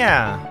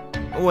 Yeah.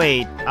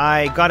 Wait,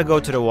 I gotta go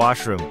to the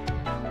washroom.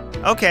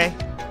 Okay,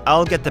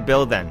 I'll get the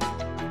bill then.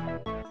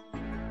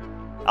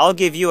 I'll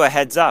give you a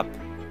heads up.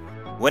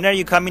 When are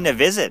you coming to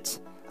visit?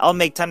 I'll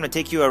make time to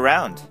take you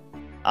around.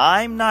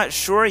 I'm not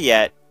sure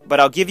yet, but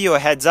I'll give you a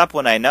heads up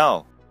when I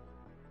know.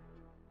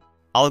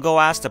 I'll go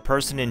ask the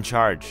person in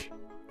charge.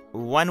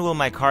 When will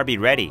my car be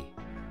ready?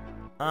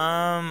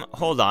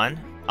 Hold on.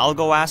 I'll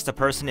go ask the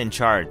person in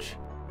charge.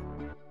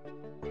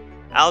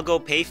 I'll go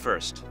pay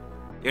first.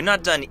 You're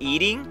not done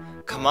eating?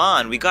 Come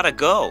on, we gotta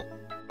go.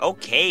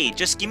 Okay,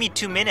 just give me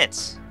 2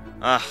 minutes.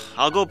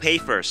 I'll go pay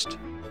first.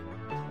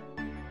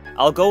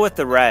 I'll go with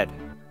the red.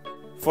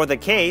 For the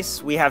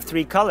case, we have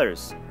 3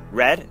 colors: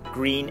 red,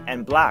 green,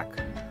 and black.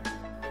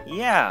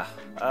 Yeah,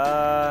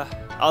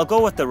 I'll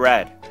go with the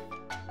red.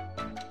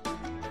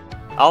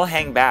 I'll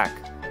hang back.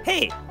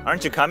 Hey,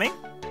 aren't you coming?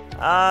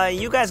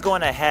 You guys go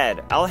on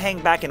ahead. I'll hang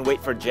back and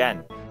wait for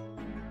Jen.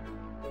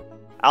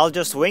 I'll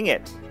just wing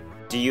it.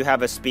 Do you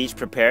have a speech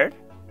prepared?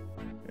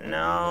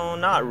 No,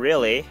 not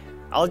really.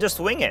 I'll just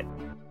wing it.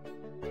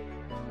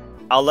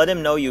 I'll let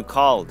him know you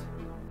called.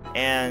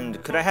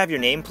 And could I have your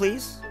name,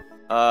 please?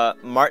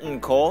 Martin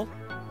Cole?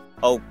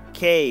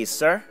 Okay,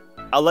 sir.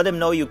 I'll let him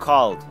know you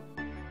called.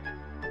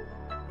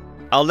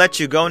 I'll let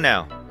you go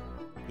now.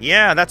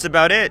 Yeah, that's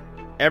about it.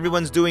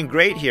 Everyone's doing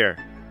great here.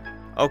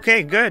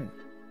 Okay, good.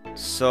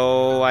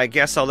 So I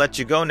guess I'll let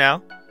you go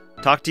now.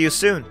 Talk to you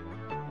soon.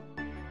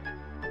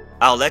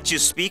 I'll let you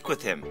speak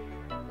with him.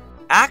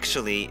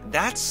 Actually,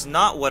 that's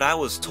not what I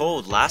was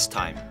told last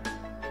time.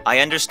 I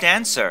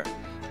understand, sir.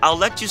 I'll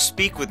let you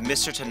speak with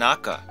Mr.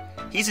 Tanaka.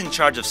 He's in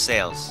charge of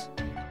sales.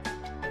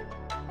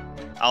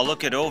 I'll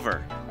look it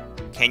over.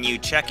 Can you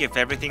check if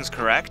everything's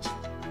correct?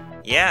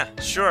 Yeah,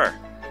 sure.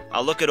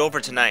 I'll look it over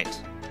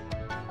tonight.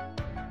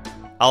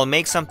 I'll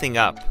make something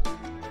up.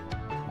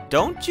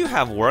 Don't you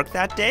have work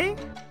that day?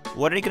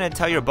 What are you going to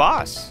tell your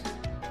boss?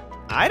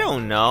 I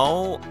don't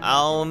know.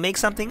 I'll make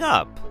something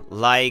up.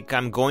 Like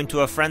I'm going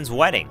to a friend's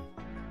wedding.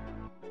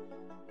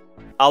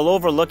 I'll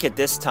overlook it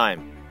this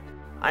time.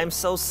 I'm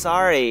so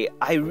sorry.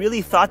 I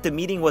really thought the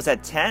meeting was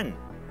at 10.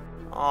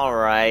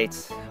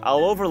 Alright,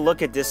 I'll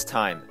overlook it this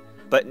time,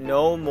 but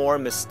no more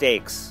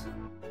mistakes.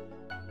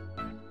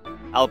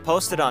 I'll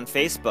post it on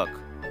Facebook.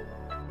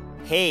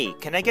 Hey,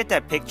 can I get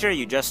that picture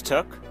you just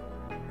took?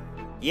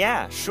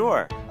 Yeah,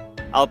 sure.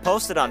 I'll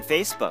post it on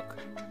Facebook.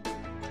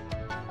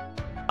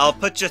 I'll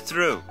put you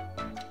through.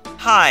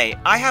 Hi,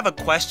 I have a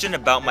question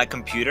about my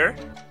computer.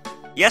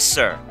 Yes,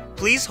 sir.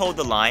 Please hold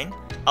the line.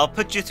 I'll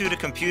put you through to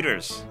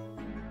computers.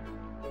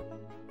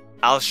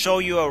 I'll show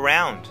you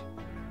around.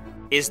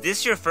 Is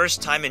this your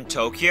first time in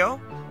Tokyo?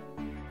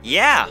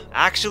 Yeah,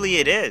 actually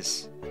it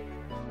is.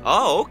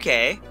 Oh,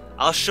 okay.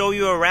 I'll show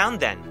you around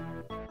then.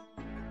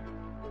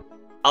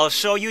 I'll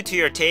show you to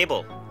your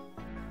table.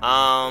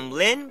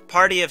 Lynn,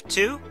 party of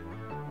 2?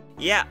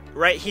 Yeah,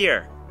 right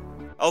here.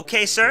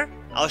 Okay, sir.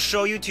 I'll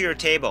show you to your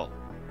table.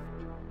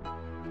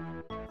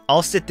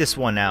 I'll sit this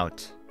one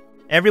out.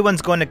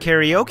 Everyone's going to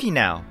karaoke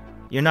now.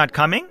 You're not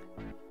coming?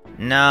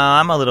 No,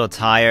 I'm a little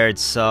tired,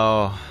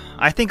 so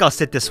I think I'll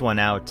sit this one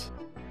out.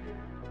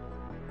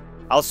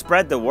 I'll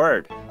spread the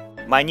word.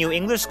 My new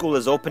English school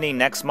is opening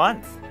next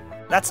month.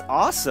 That's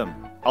awesome.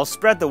 I'll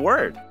spread the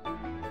word.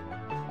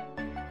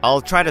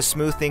 I'll try to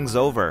smooth things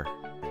over.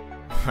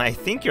 I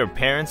think your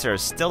parents are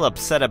still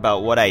upset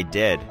about what I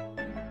did.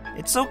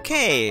 It's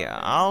okay.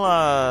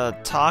 I'll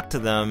talk to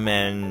them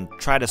and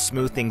try to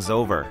smooth things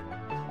over.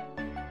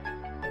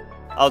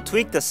 I'll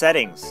tweak the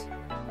settings.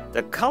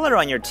 The color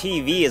on your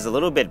TV is a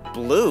little bit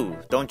blue,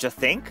 don't you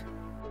think?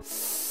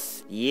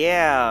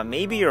 Yeah,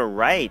 maybe you're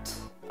right.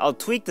 I'll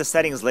tweak the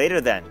settings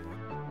later then.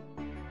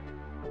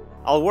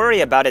 I'll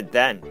worry about it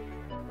then.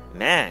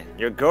 Man,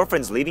 your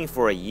girlfriend's leaving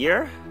for a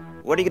year?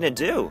 What are you gonna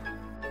do?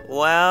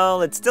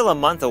 Well, it's still a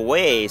month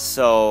away,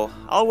 so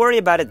I'll worry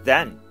about it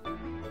then.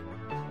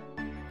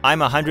 I'm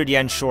 100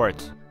 yen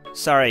short.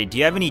 Sorry, do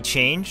you have any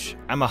change?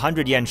 I'm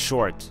 100 yen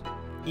short.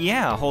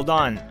 Yeah, hold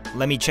on.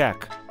 Let me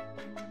check.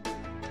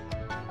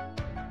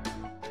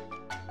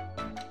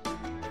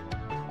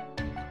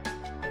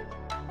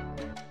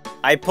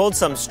 I pulled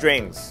some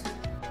strings.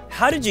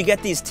 How did you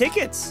get these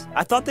tickets?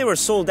 I thought they were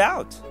sold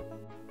out.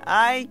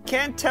 I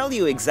can't tell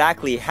you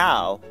exactly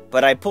how,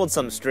 but I pulled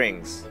some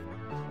strings.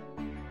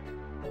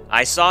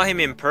 I saw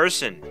him in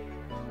person.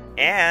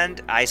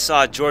 And I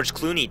saw George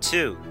Clooney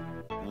too.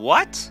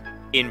 What?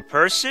 In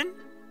person?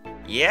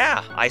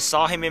 Yeah, I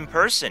saw him in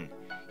person.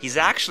 He's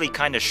actually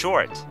kinda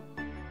short.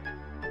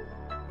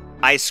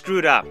 I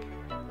screwed up.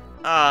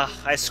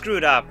 I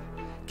screwed up.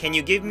 Can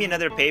you give me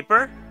another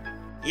paper?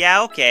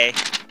 Yeah, okay.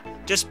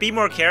 Just be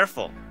more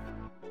careful.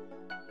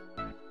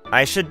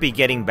 I should be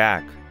getting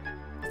back.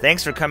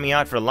 Thanks for coming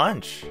out for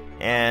lunch.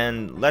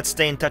 And let's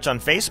stay in touch on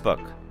Facebook.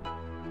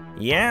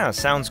 Yeah,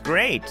 sounds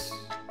great.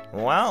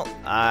 Well,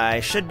 I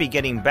should be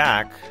getting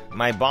back.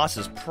 My boss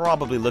is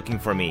probably looking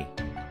for me.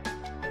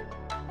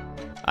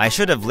 I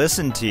should have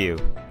listened to you.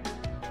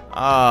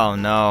 Oh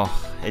no,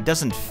 it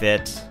doesn't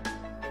fit.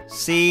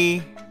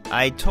 See,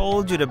 I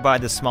told you to buy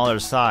the smaller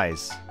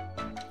size.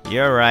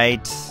 You're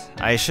right,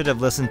 I should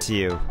have listened to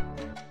you.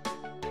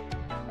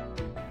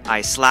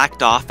 I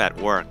slacked off at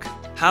work.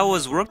 How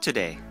was work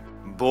today?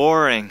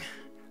 Boring.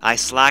 I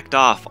slacked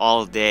off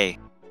all day.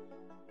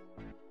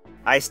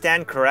 I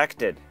stand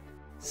corrected.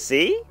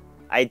 See?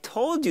 I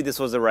told you this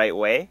was the right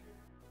way.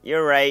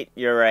 You're right,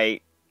 you're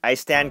right. I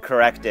stand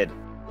corrected.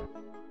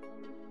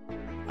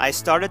 I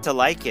started to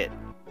like it.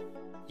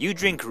 You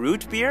drink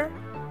root beer?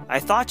 I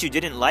thought you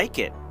didn't like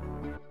it.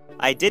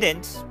 I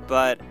didn't,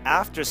 but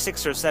after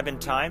 6 or 7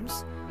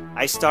 times,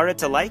 I started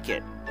to like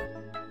it.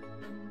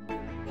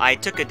 I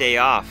took a day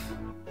off.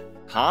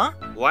 Huh?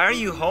 Why are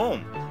you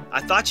home?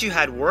 I thought you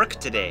had work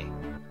today.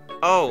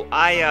 Oh,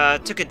 I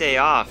took a day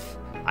off.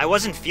 I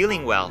wasn't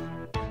feeling well.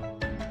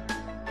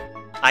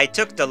 I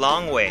took the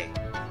long way.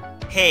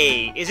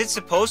 Hey, is it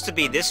supposed to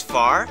be this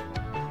far?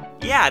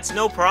 Yeah, it's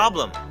no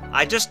problem.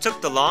 I just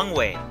took the long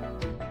way.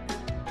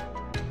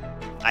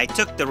 I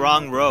took the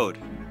wrong road.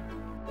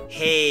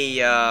 Hey,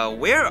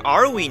 where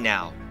are we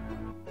now?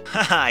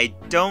 I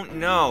don't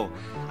know.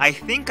 I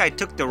think I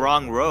took the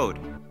wrong road.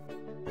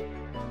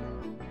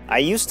 I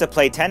used to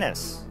play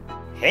tennis.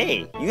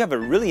 Hey, you have a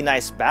really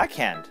nice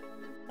backhand.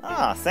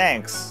 Ah,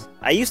 thanks.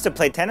 I used to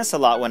play tennis a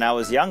lot when I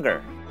was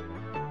younger.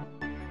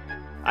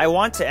 I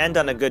want to end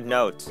on a good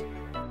note.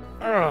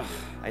 Ugh,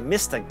 I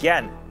missed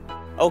again.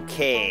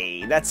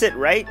 Okay, that's it,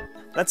 right?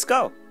 Let's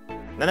go.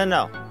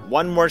 No.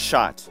 One more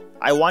shot.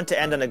 I want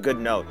to end on a good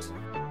note.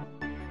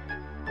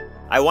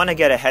 I want to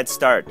get a head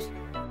start.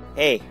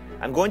 Hey,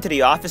 I'm going to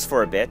the office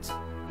for a bit.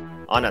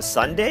 On a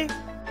Sunday?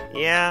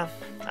 Yeah,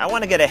 I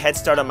want to get a head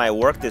start on my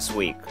work this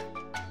week.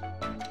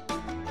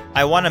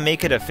 I want to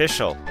make it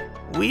official.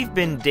 We've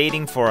been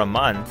dating for a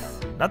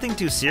month. Nothing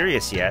too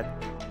serious yet.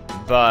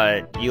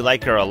 But you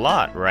like her a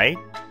lot, right?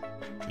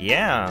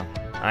 Yeah,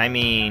 I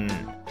mean,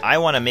 I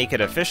want to make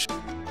it official.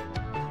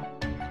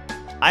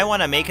 I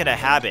want to make it a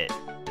habit.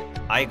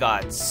 I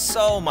got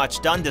so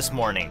much done this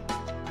morning.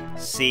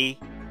 See?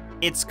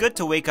 It's good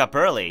to wake up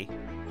early.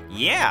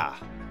 Yeah,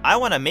 I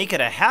want to make it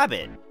a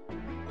habit.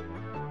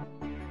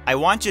 I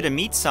want you to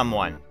meet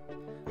someone.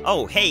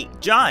 Oh, hey,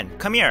 John,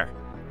 come here.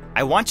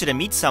 I want you to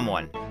meet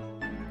someone.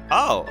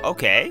 Oh,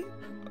 okay.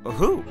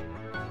 Who?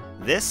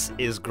 This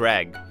is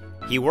Greg.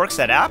 He works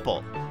at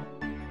Apple.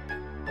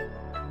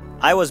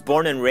 I was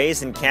born and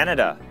raised in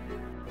Canada.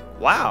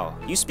 Wow,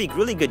 you speak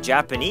really good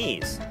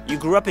Japanese. You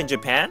grew up in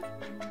Japan?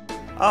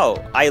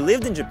 Oh, I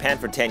lived in Japan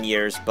for 10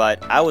 years,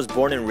 but I was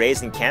born and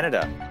raised in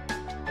Canada.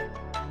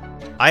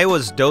 I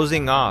was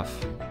dozing off,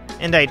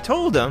 and I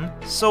told him,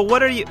 so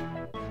what are you...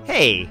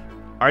 Hey,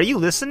 are you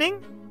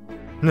listening?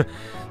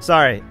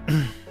 Sorry.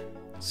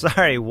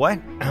 Sorry, what?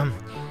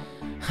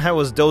 I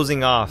was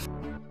dozing off.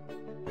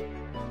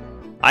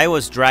 I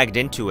was dragged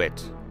into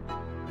it.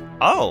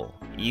 Oh,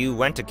 you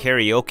went to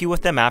karaoke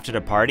with them after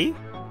the party?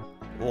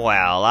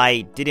 Well,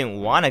 I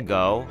didn't want to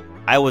go.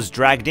 I was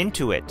dragged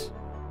into it.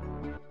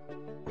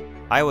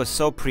 I was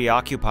so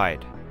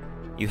preoccupied.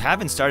 You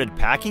haven't started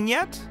packing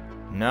yet?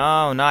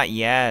 No, not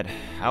yet.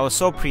 I was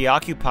so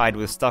preoccupied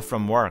with stuff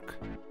from work.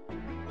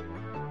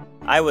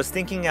 I was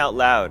thinking out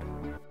loud.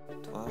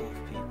 12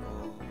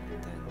 people,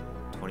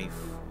 then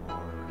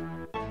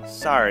 24.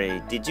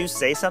 Sorry, did you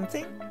say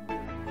something?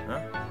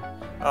 Huh?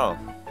 Oh,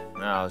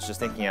 no, I was just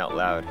thinking out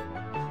loud.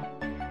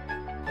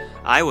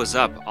 I was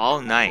up all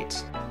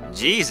night.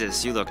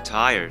 Jesus, you look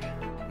tired.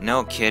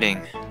 No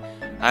kidding.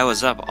 I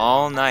was up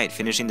all night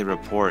finishing the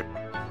report.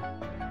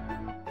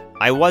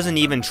 I wasn't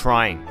even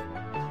trying.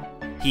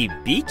 He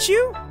beat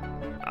you?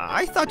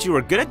 I thought you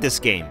were good at this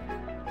game.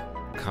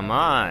 Come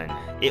on,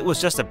 it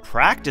was just a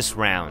practice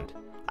round.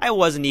 I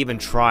wasn't even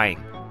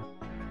trying.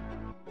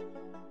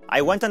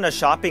 I went on a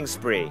shopping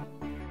spree.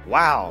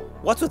 Wow,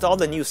 what's with all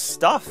the new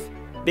stuff?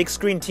 Big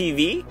screen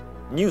TV?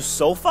 New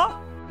sofa?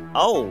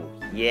 Oh,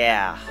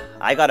 yeah,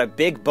 I got a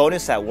big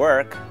bonus at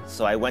work,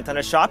 so I went on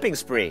a shopping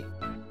spree.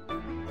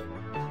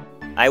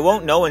 I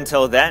won't know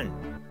until then.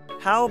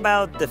 How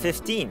about the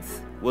 15th?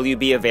 Will you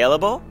be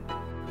available?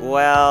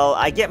 Well,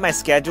 I get my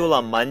schedule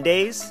on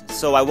Mondays,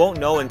 so I won't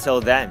know until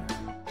then.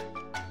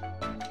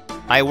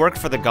 I work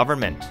for the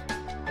government.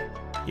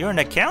 You're an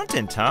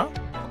accountant, huh?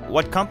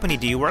 What company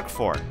do you work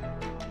for?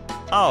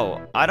 Oh,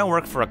 I don't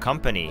work for a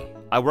company.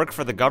 I work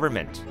for the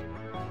government.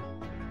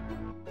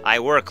 I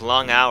work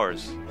long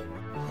hours.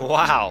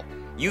 Wow,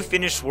 you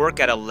finish work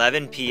at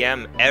 11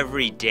 p.m.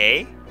 every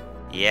day?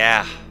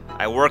 Yeah,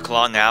 I work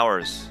long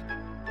hours.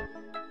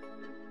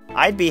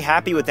 I'd be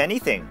happy with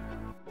anything.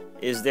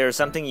 Is there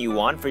something you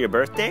want for your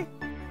birthday?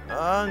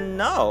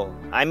 No.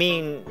 I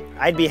mean,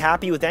 I'd be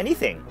happy with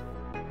anything.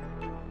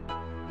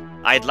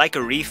 I'd like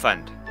a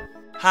refund.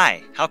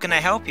 Hi, how can I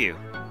help you?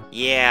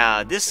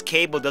 Yeah, this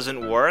cable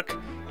doesn't work,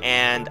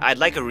 and I'd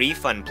like a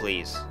refund,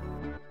 please.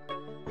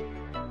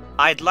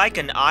 I'd like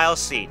an aisle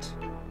seat.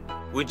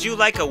 Would you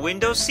like a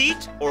window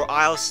seat or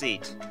aisle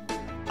seat?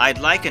 I'd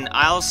like an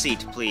aisle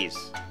seat, please.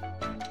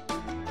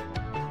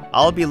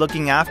 I'll be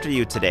looking after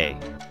you today.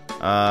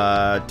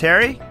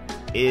 Terry?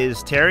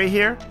 Is Terry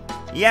here?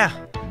 Yeah,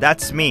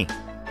 that's me.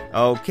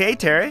 Okay,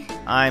 Terry,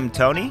 I'm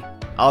Tony.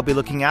 I'll be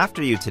looking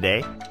after you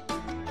today.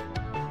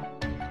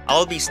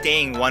 I'll be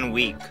staying 1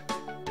 week.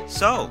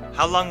 So,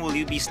 how long will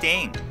you be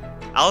staying?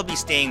 I'll be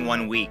staying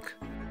 1 week.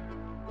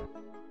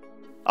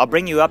 I'll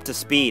bring you up to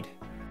speed.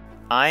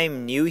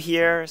 I'm new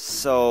here,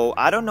 so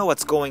I don't know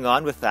what's going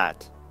on with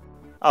that.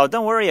 Oh,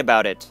 don't worry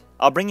about it.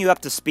 I'll bring you up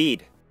to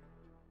speed.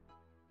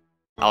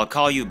 I'll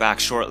call you back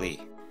shortly.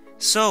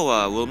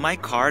 So, will my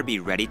car be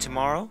ready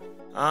tomorrow?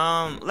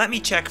 Let me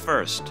check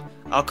first.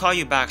 I'll call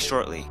you back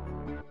shortly.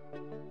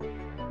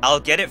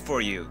 I'll get it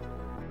for you.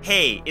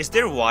 Hey, is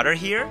there water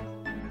here?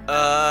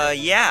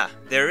 Yeah,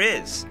 there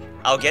is.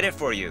 I'll get it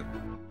for you.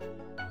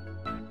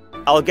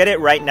 I'll get it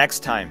right next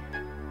time.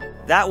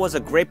 That was a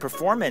great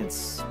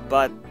performance,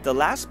 but the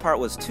last part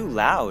was too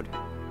loud.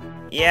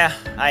 Yeah,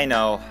 I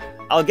know.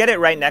 I'll get it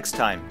right next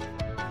time.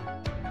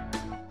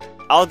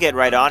 I'll get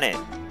right on it.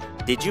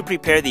 Did you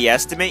prepare the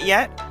estimate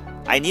yet?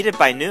 I need it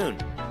by noon.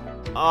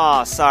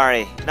 Aw,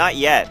 sorry, not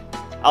yet.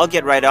 I'll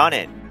get right on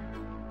it.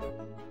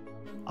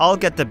 I'll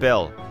get the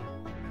bill.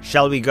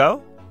 Shall we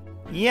go?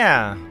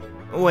 Yeah.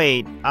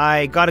 Wait,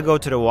 I gotta go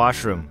to the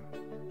washroom.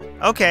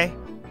 Okay,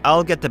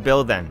 I'll get the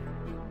bill then.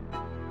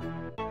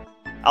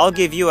 I'll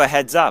give you a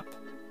heads up.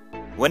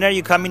 When are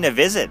you coming to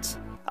visit?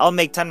 I'll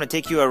make time to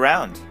take you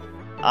around.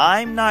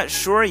 I'm not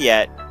sure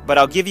yet, but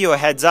I'll give you a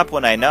heads up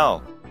when I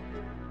know.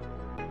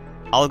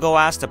 I'll go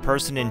ask the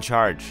person in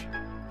charge.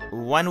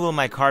 When will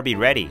my car be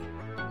ready?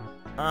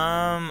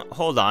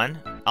 Hold on.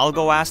 I'll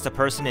go ask the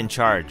person in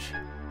charge.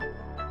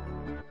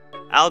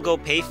 I'll go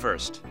pay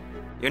first.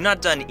 You're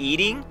not done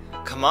eating?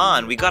 Come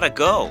on, we gotta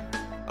go.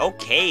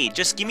 Okay,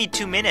 just give me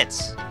 2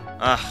 minutes.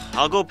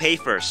 I'll go pay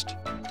first.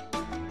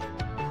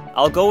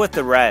 I'll go with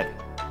the red.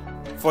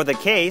 For the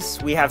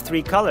case, we have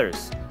 3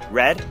 colors: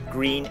 red,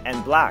 green,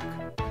 and black.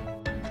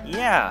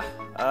 Yeah,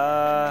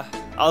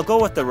 I'll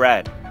go with the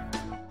red.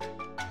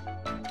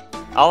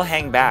 I'll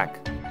hang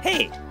back.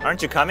 Hey,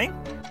 aren't you coming?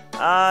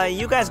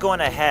 You guys go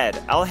on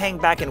ahead. I'll hang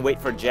back and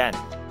wait for Jen.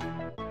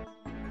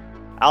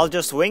 I'll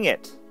just wing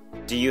it.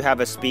 Do you have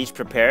a speech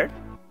prepared?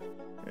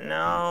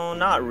 No,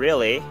 not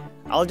really.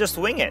 I'll just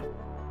wing it.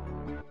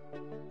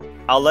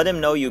 I'll let him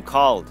know you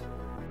called.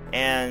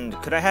 And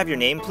could I have your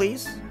name,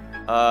 please?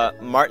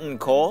 Martin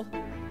Cole?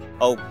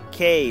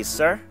 Okay,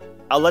 sir.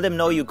 I'll let him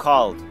know you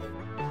called.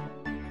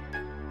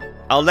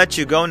 I'll let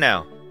you go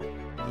now.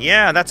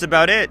 Yeah, that's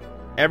about it.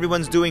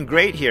 Everyone's doing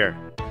great here.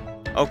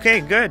 Okay,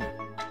 good.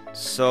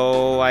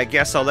 So I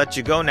guess I'll let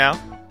you go now.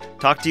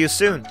 Talk to you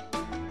soon.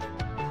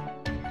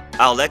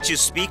 I'll let you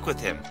speak with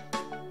him.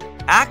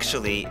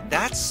 Actually,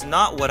 that's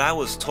not what I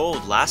was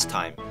told last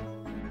time.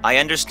 I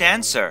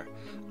understand, sir.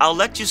 I'll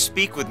let you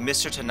speak with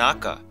Mr.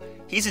 Tanaka.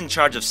 He's in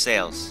charge of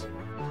sales.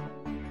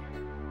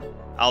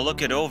 I'll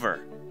look it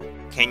over.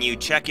 Can you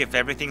check if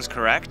everything's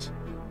correct?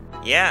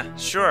 Yeah,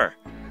 sure.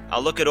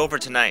 I'll look it over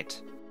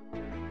tonight.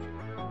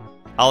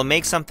 I'll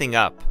make something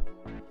up.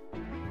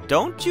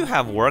 Don't you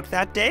have work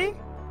that day?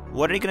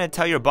 What are you going to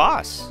tell your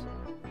boss?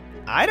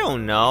 I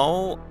don't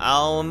know.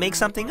 I'll make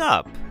something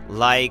up.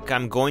 Like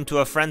I'm going to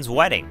a friend's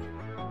wedding.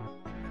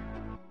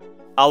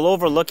 I'll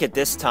overlook it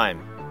this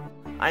time.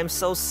 I'm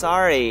so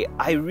sorry.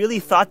 I really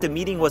thought the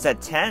meeting was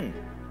at 10.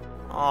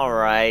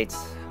 Alright,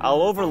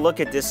 I'll overlook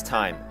it this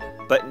time,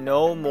 but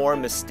no more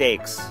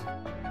mistakes.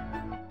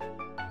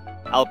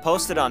 I'll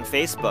post it on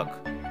Facebook.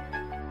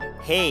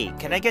 Hey,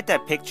 can I get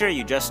that picture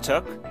you just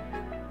took?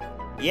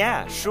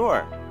 Yeah,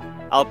 sure.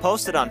 I'll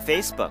post it on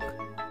Facebook.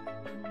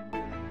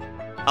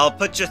 I'll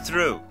put you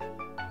through.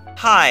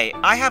 Hi,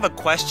 I have a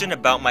question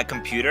about my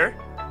computer.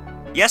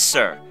 Yes,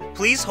 sir.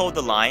 Please hold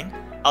the line.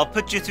 I'll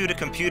put you through to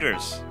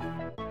computers.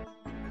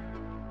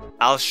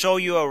 I'll show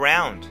you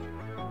around.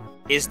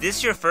 Is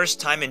this your first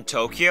time in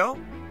Tokyo?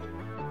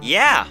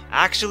 Yeah,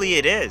 actually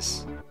it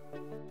is.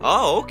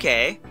 Oh,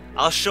 okay.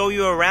 I'll show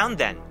you around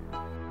then.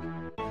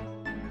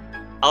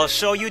 I'll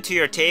show you to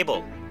your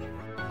table.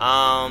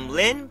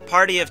 Lynn,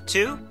 party of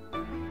 2?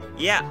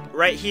 Yeah,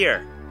 right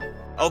here.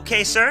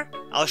 Okay, sir.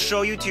 I'll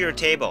show you to your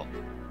table.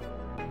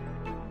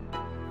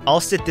 I'll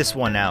sit this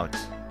one out.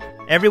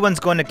 Everyone's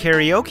going to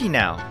karaoke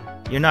now.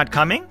 You're not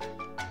coming?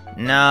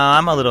 No,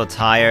 I'm a little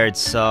tired,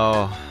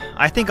 so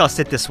I think I'll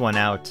sit this one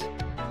out.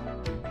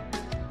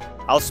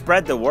 I'll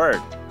spread the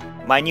word.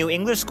 My new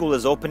English school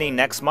is opening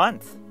next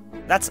month.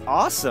 That's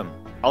awesome.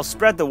 I'll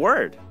spread the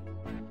word.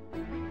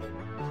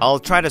 I'll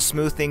try to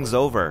smooth things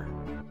over.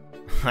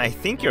 I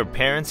think your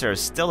parents are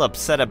still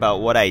upset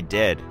about what I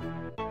did.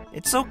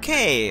 It's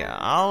okay.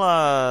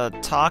 I'll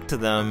talk to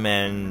them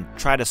and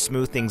try to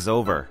smooth things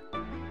over.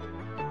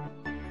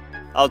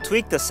 I'll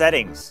tweak the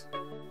settings.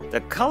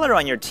 The color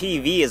on your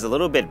TV is a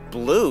little bit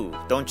blue,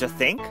 don't you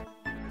think?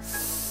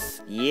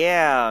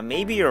 Yeah,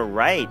 maybe you're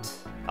right.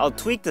 I'll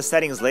tweak the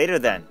settings later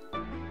then.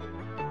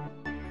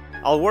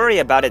 I'll worry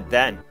about it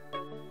then.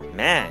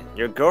 Man,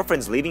 your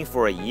girlfriend's leaving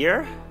for a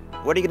year?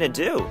 What are you gonna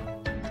do?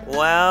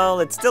 Well,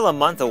 it's still a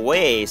month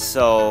away,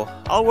 so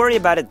I'll worry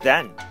about it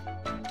then.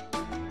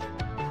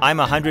 I'm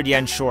 100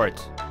 yen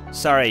short.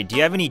 Sorry, do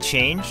you have any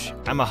change?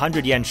 I'm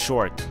 100 yen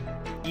short.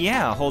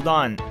 Yeah, hold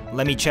on.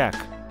 Let me check.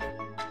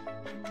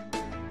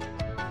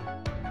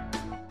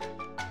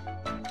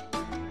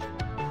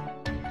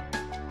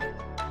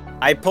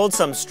 I pulled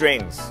some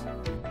strings.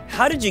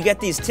 How did you get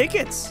these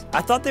tickets?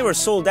 I thought they were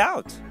sold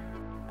out.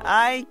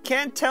 I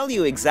can't tell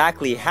you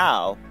exactly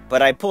how,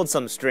 but I pulled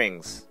some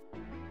strings.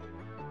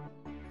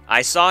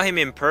 I saw him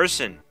in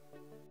person.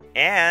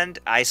 And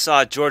I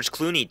saw George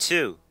Clooney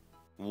too.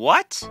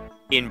 What?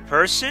 In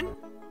person?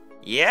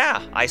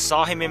 Yeah, I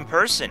saw him in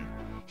person.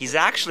 He's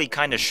actually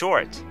kinda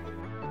short.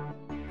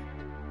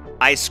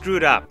 I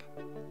screwed up.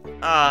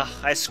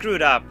 I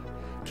screwed up.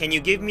 Can you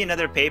give me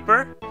another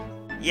paper?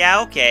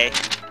 Yeah, okay.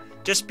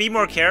 Just be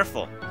more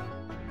careful.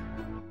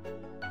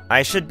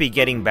 I should be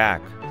getting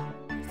back.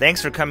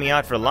 Thanks for coming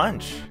out for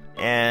lunch.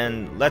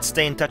 And let's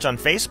stay in touch on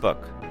Facebook.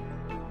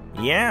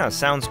 Yeah,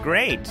 sounds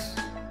great.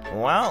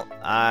 Well,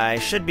 I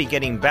should be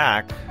getting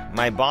back.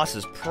 My boss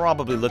is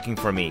probably looking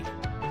for me.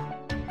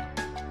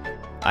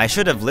 I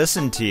should have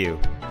listened to you.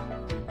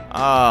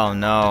 Oh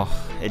no,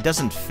 it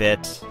doesn't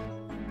fit.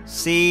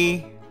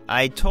 See,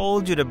 I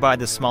told you to buy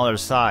the smaller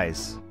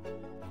size.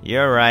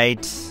 You're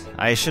right.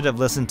 I should have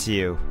listened to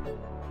you.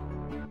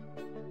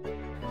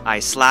 I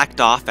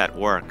slacked off at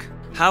work.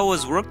 How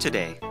was work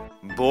today?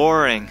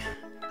 Boring.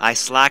 I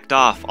slacked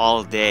off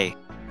all day.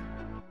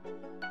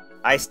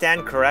 I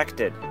stand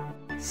corrected.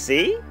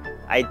 See?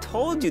 I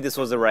told you this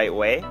was the right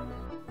way.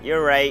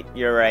 You're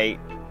right.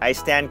 I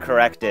stand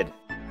corrected.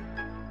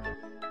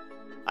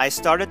 I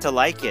started to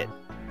like it.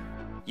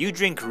 You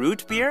drink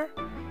root beer?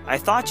 I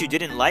thought you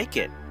didn't like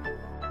it.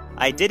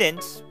 I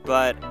didn't,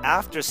 but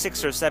after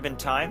 6 or 7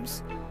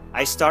 times,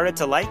 I started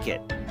to like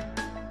it.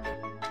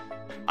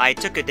 I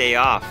took a day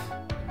off.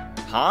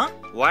 Huh?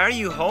 Why are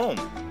you home?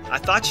 I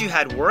thought you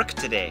had work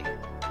today.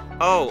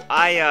 Oh,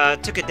 I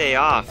took a day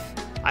off.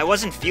 I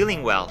wasn't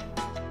feeling well.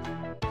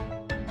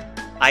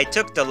 I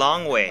took the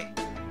long way.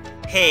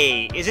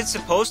 Hey, is it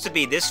supposed to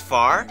be this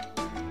far?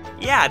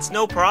 Yeah, it's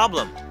no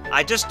problem.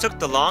 I just took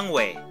the long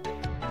way.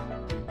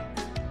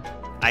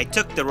 I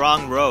took the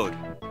wrong road.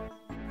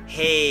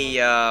 Hey,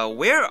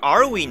 where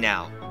are we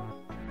now?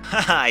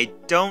 I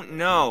don't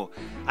know.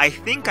 I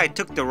think I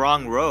took the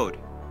wrong road.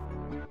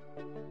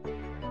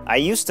 I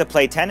used to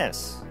play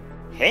tennis.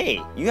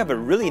 Hey, you have a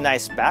really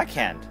nice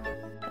backhand.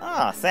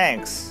 Ah,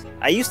 thanks.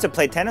 I used to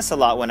play tennis a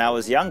lot when I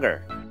was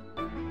younger.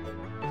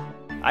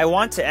 I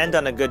want to end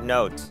on a good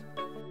note.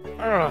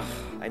 Ugh,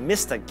 I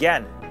missed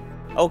again.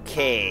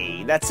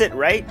 Okay, that's it,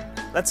 right?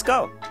 Let's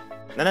go.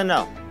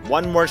 No.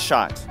 One more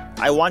shot.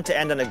 I want to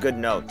end on a good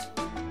note.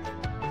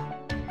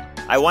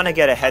 I want to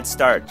get a head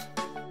start.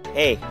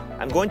 Hey,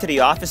 I'm going to the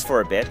office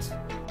for a bit.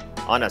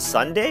 On a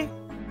Sunday?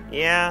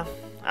 Yeah,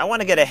 I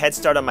want to get a head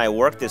start on my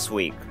work this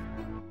week.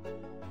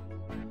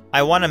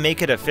 I want to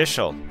make it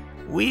official.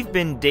 We've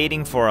been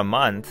dating for a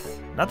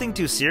month. Nothing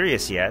too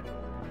serious yet.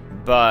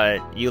 But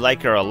you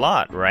like her a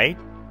lot, right?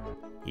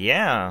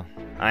 Yeah,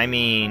 I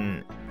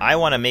mean, I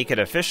want to make it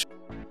official.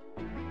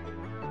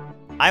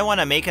 I want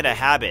to make it a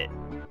habit.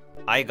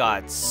 I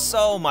got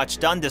so much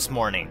done this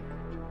morning.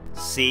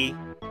 See?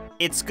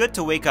 It's good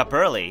to wake up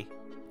early.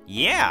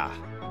 Yeah,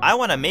 I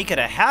want to make it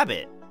a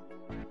habit.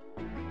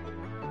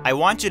 I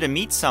want you to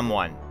meet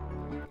someone.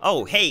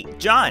 Oh, hey,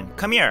 John,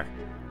 come here.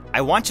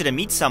 I want you to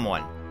meet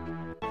someone.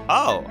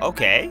 Oh,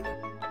 okay.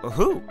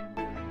 Who?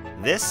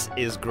 This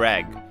is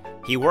Greg.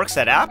 He works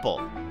at Apple.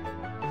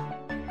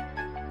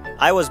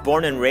 I was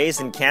born and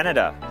raised in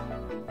Canada.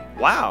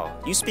 Wow,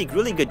 you speak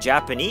really good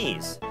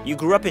Japanese. You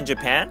grew up in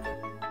Japan?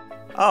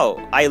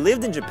 Oh, I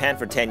lived in Japan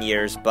for 10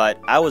 years, but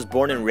I was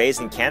born and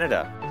raised in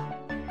Canada.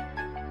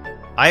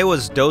 I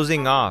was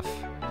dozing off,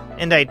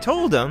 and I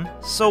told him,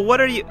 so what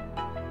are you...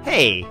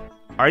 Hey,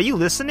 are you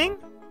listening?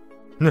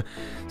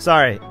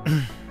 Sorry.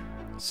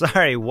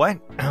 Sorry, what?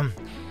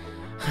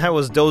 I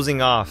was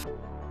dozing off.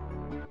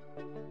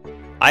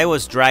 I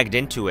was dragged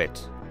into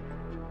it.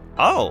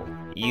 Oh,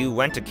 you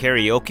went to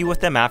karaoke with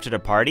them after the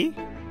party?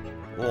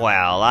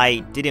 Well, I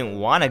didn't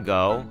want to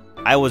go.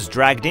 I was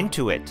dragged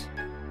into it.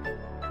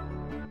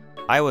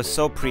 I was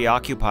so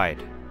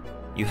preoccupied.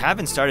 You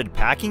haven't started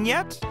packing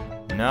yet?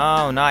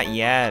 No, not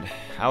yet.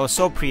 I was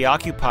so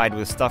preoccupied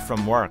with stuff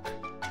from work.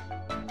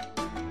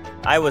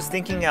 I was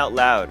thinking out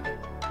loud.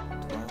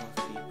 12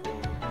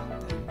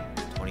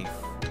 people, 24.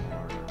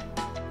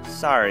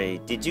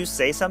 Sorry, did you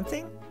say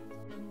something?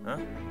 Huh?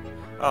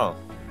 Oh,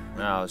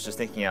 no, I was just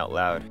thinking out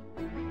loud.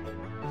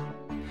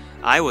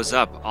 I was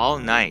up all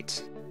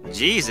night.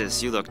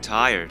 Jesus, you look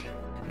tired.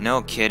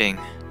 No kidding.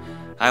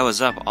 I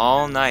was up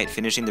all night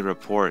finishing the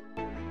report.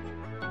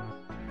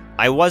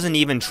 I wasn't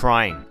even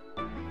trying.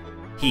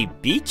 He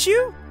beat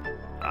you?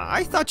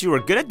 I thought you were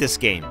good at this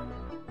game.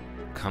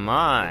 Come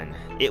on,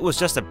 it was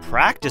just a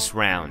practice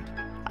round.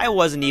 I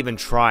wasn't even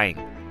trying.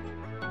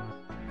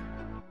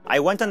 I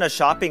went on a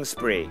shopping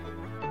spree.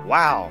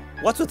 Wow,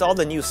 what's with all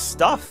the new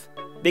stuff?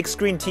 Big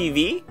screen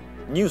TV?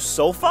 New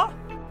sofa?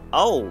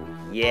 Oh,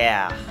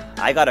 yeah,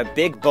 I got a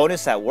big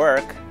bonus at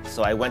work,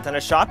 so I went on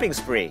a shopping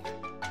spree.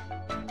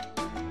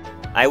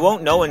 I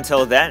won't know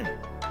until then.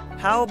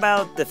 How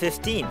about the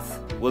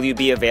 15th? Will you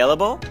be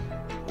available?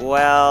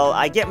 Well,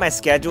 I get my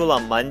schedule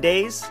on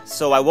Mondays,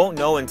 so I won't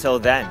know until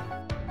then.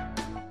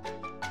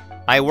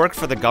 I work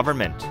for the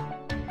government.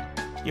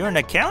 You're an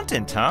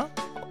accountant, huh?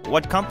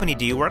 What company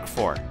do you work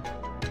for?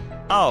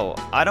 Oh,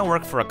 I don't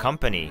work for a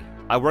company.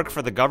 I work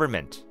for the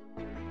government.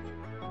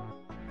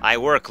 I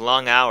work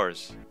long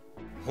hours.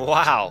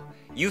 Wow,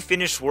 you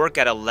finish work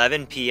at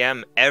 11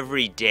 p.m.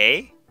 every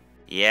day?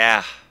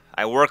 Yeah,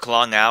 I work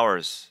long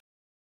hours.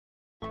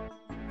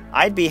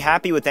 I'd be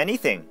happy with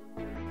anything.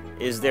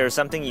 Is there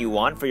something you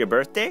want for your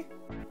birthday?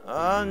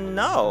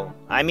 No.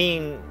 I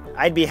mean,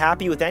 I'd be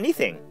happy with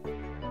anything.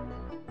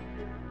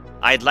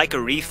 I'd like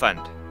a refund.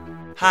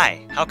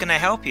 Hi, how can I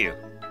help you?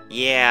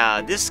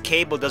 Yeah, this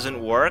cable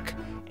doesn't work,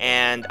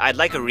 and I'd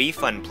like a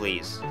refund,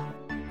 please.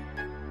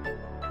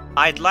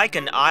 I'd like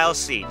an aisle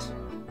seat.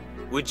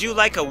 Would you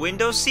like a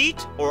window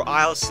seat or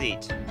aisle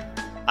seat?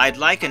 I'd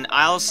like an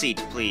aisle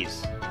seat,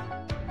 please.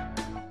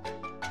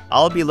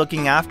 I'll be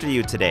looking after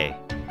you today.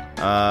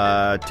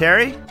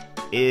 Terry?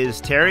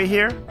 Is Terry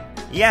here?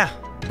 Yeah,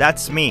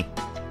 that's me.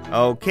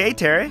 Okay,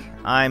 Terry,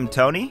 I'm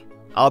Tony.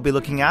 I'll be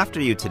looking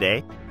after you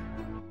today.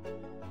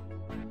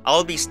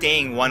 I'll be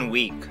staying 1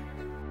 week.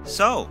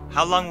 So,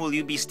 how long will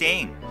you be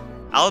staying?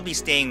 I'll be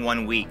staying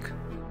 1 week.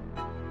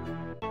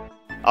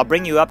 I'll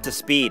bring you up to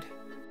speed.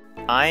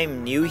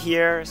 I'm new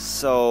here,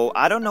 so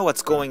I don't know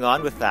what's going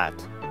on with that.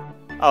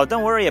 Oh,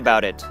 don't worry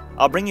about it.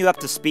 I'll bring you up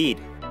to speed.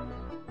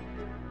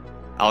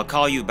 I'll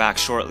call you back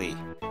shortly.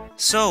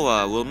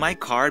 So, will my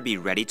card be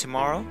ready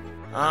tomorrow?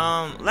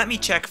 Let me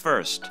check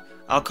first.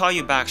 I'll call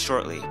you back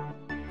shortly.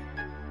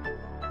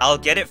 I'll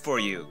get it for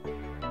you.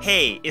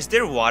 Hey, is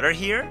there water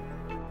here?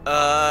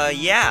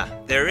 Yeah,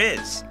 there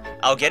is.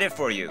 I'll get it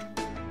for you.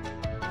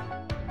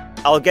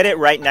 I'll get it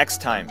right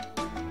next time.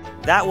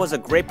 That was a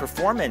great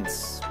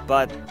performance,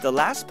 but the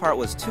last part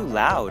was too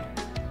loud.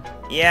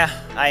 Yeah,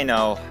 I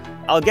know.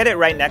 I'll get it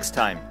right next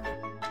time.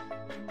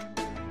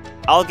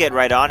 I'll get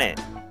right on it.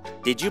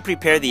 Did you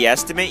prepare the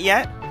estimate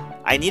yet?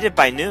 I need it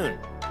by noon.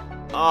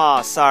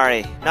 Oh,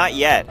 sorry, not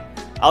yet.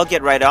 I'll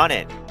get right on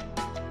it.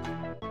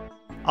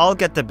 I'll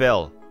get the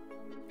bill.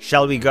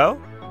 Shall we go?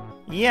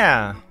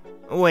 Yeah.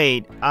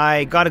 Wait,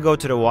 I gotta go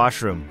to the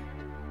washroom.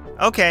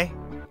 Okay,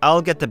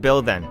 I'll get the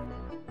bill then.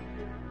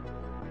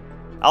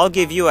 I'll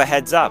give you a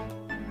heads up.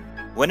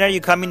 When are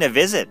you coming to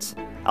visit?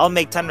 I'll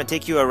make time to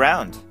take you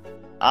around.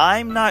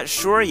 I'm not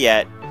sure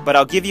yet, but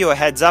I'll give you a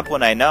heads up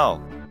when I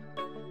know.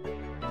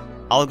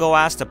 I'll go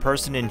ask the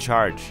person in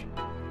charge.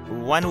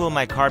 When will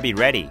my car be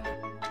ready?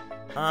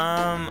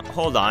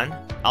 Hold on.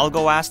 I'll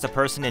go ask the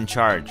person in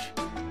charge.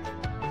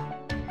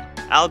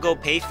 I'll go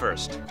pay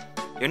first.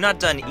 You're not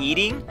done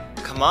eating?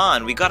 Come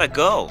on, we gotta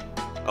go.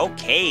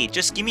 Okay,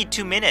 just give me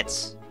 2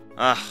 minutes.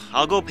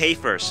 I'll go pay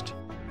first.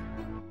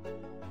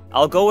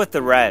 I'll go with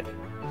the red.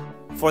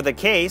 For the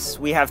case,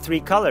 we have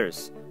 3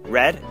 colors: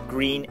 red,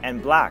 green,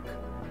 and black.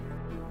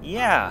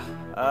 Yeah,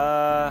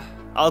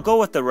 I'll go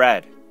with the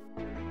red.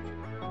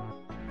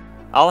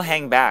 I'll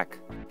hang back.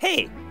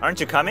 Hey,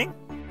 aren't you coming?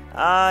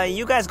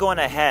 You guys go on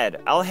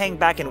ahead. I'll hang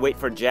back and wait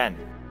for Jen.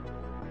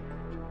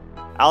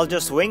 I'll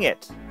just wing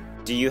it.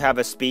 Do you have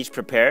a speech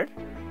prepared?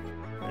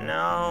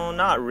 No,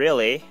 not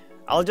really.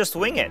 I'll just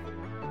wing it.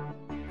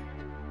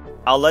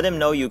 I'll let him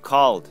know you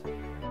called.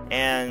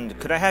 And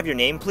could I have your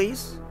name,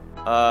 please?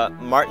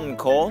 Martin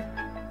Cole?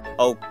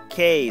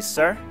 Okay,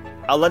 sir.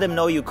 I'll let him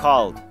know you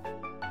called.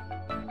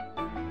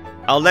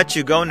 I'll let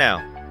you go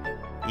now.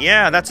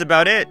 Yeah, that's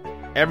about it.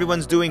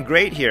 Everyone's doing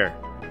great here.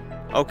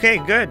 Okay,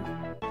 good.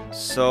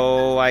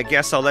 So I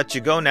guess I'll let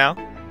you go now.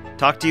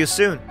 Talk to you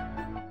soon.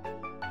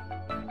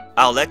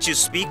 I'll let you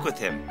speak with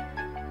him.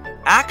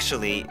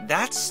 Actually,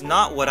 that's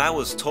not what I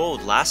was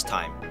told last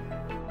time.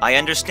 I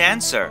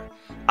understand, sir.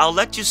 I'll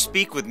let you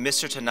speak with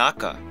Mr.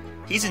 Tanaka.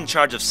 He's in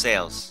charge of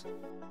sales.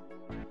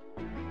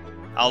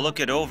 I'll look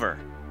it over.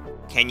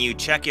 Can you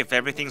check if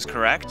everything's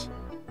correct?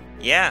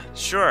 Yeah,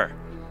 sure.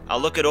 I'll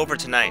look it over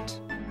tonight.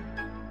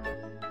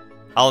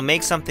 I'll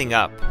make something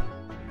up.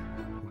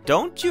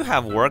 Don't you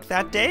have work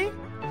that day?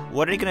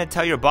 What are you gonna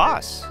tell your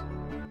boss?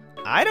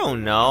 I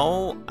don't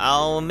know.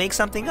 I'll make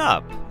something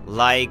up.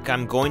 Like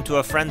I'm going to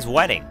a friend's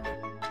wedding.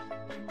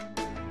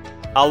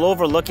 I'll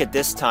overlook it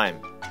this time.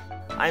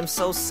 I'm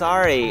so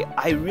sorry.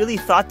 I really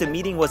thought the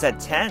meeting was at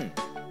 10.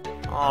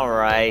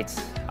 Alright,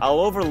 I'll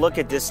overlook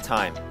it this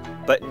time,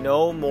 but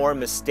no more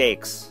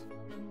mistakes.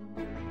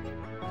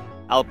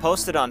 I'll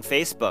post it on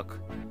Facebook.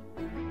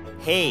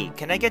 Hey,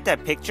 can I get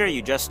that picture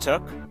you just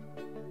took?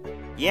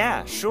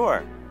 Yeah,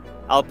 sure.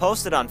 I'll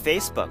post it on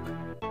Facebook.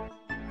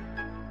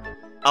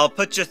 I'll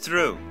put you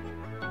through.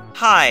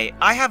 Hi,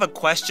 I have a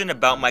question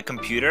about my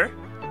computer.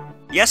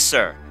 Yes,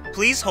 sir.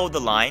 Please hold the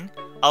line.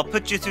 I'll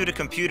put you through to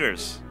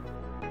computers.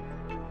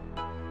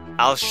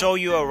 I'll show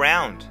you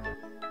around.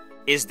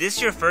 Is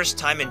this your first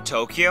time in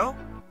Tokyo?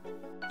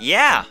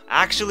 Yeah,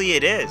 actually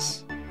it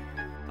is.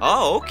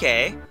 Oh,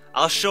 okay.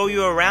 I'll show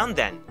you around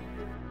then.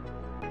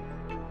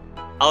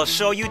 I'll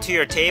show you to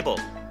your table.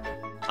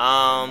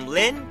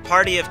 Lynn,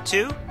 party of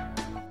 2?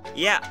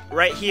 Yeah,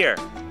 right here.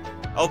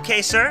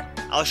 Okay, sir.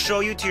 I'll show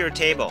you to your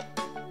table.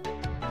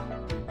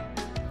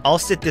 I'll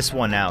sit this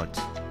one out.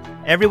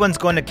 Everyone's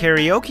going to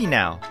karaoke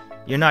now.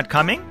 You're not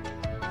coming?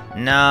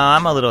 No,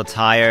 I'm a little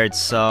tired,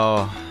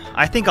 so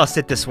I think I'll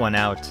sit this one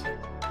out.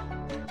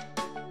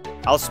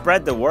 I'll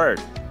spread the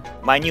word.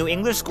 My new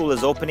English school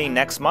is opening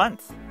next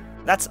month.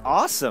 That's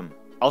awesome.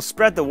 I'll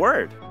spread the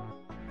word.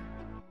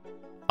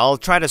 I'll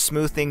try to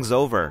smooth things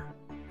over.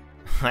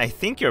 I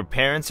think your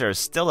parents are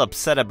still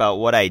upset about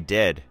what I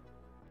did.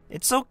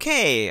 It's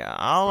okay.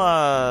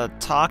 I'll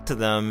talk to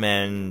them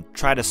and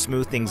try to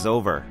smooth things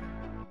over.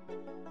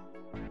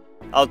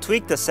 I'll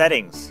tweak the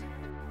settings.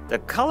 The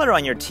color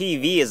on your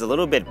TV is a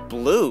little bit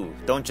blue,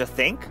 don't you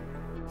think?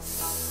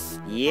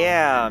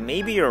 Yeah,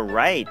 maybe you're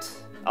right.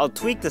 I'll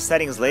tweak the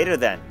settings later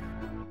then.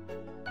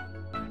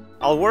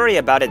 I'll worry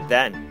about it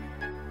then.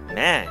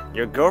 Man,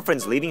 your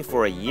girlfriend's leaving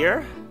for a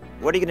year?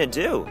 What are you gonna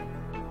do?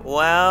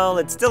 Well,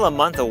 it's still a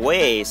month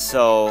away,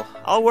 so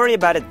I'll worry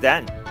about it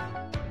then.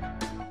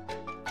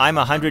 I'm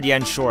 100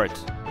 yen short.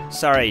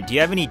 Sorry, do you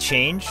have any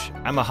change?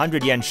 I'm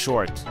 100 yen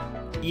short.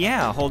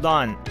 Yeah, hold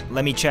on.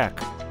 Let me check.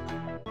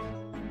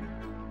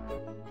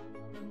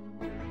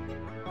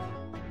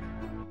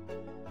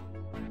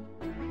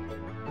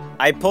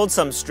 I pulled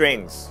some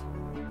strings.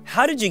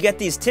 How did you get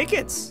these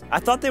tickets? I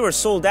thought they were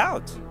sold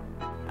out.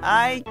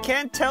 I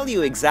can't tell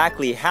you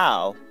exactly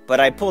how, but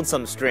I pulled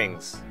some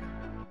strings.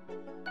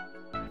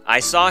 I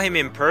saw him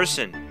in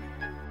person.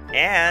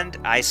 And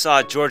I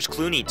saw George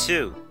Clooney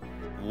too.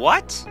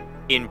 What?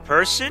 In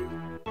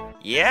person?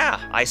 Yeah,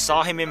 I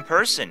saw him in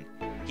person.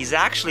 He's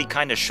actually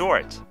kinda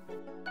short.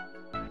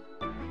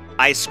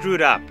 I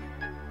screwed up.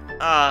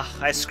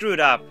 I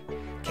screwed up.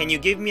 Can you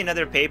give me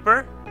another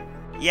paper?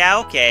 Yeah,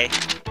 okay.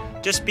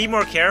 Just be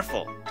more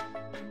careful.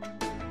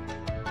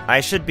 I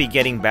should be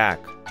getting back.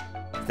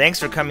 Thanks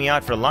for coming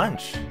out for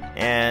lunch.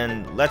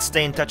 And let's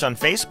stay in touch on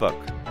Facebook.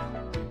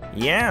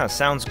 Yeah,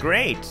 sounds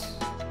great.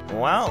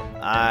 Well,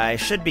 I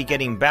should be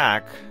getting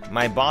back.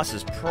 My boss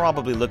is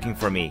probably looking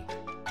for me.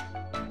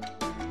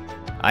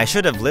 I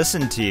should have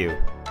listened to you.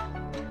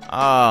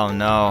 Oh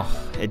no,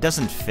 it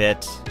doesn't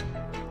fit.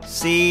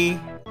 See,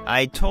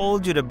 I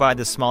told you to buy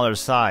the smaller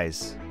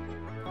size.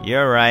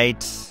 You're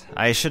right.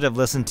 I should have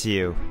listened to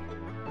you.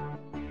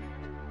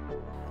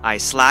 I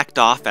slacked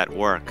off at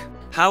work.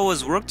 How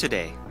was work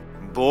today?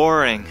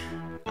 Boring.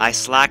 I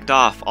slacked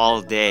off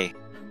all day.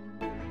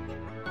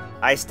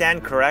 I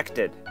stand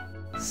corrected.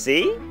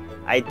 See?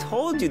 I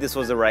told you this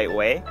was the right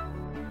way.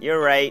 You're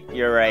right,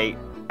 you're right.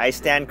 I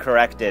stand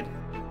corrected.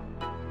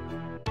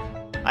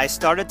 I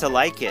started to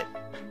like it.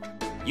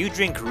 You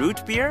drink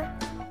root beer?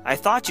 I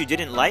thought you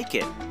didn't like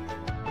it.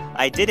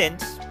 I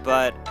didn't,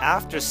 but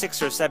after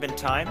 6 or 7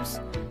 times,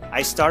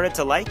 I started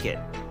to like it.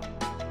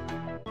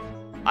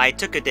 I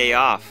took a day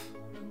off.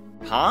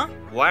 Huh?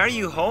 Why are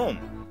you home?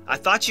 I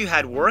thought you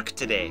had work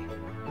today.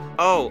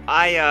 Oh,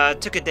 I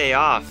took a day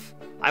off.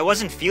 I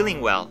wasn't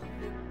feeling well.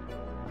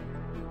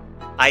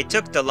 I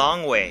took the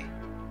long way.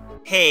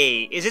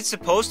 Hey, is it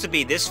supposed to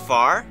be this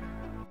far?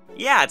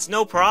 Yeah, it's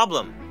no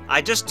problem.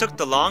 I just took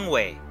the long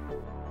way.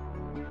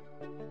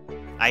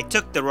 I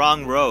took the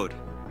wrong road.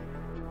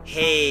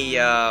 Hey,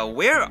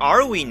 where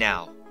are we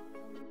now?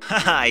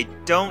 I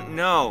don't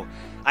know.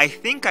 I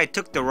think I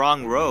took the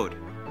wrong road.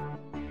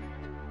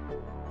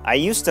 I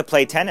used to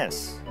play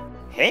tennis.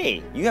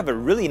 Hey, you have a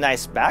really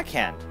nice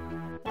backhand.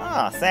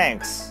 Ah,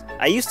 thanks.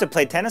 I used to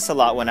play tennis a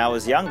lot when I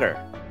was younger.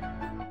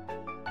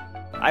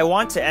 I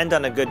want to end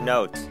on a good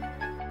note.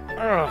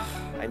 Ugh,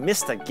 I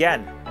missed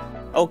again.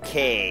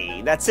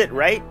 Okay, that's it,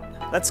 right?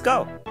 Let's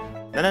go.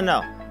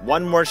 No.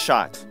 One more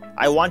shot.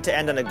 I want to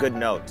end on a good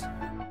note.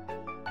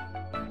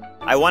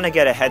 I want to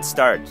get a head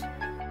start.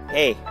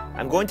 Hey,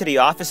 I'm going to the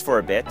office for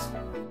a bit.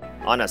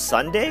 On a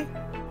Sunday?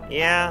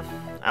 Yeah,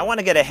 I want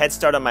to get a head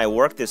start on my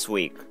work this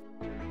week.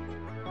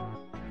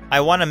 I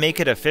want to make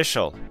it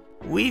official.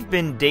 We've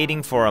been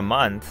dating for a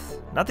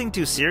month. Nothing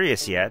too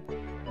serious yet.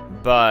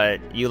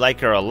 But you like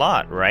her a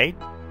lot, right?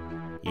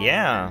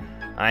 Yeah,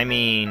 I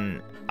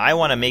mean, I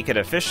want to make it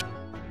official.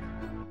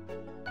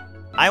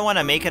 I want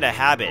to make it a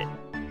habit.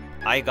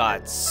 I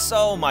got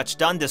so much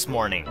done this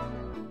morning.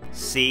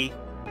 See,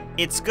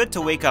 it's good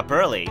to wake up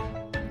early.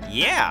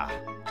 Yeah,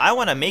 I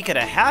want to make it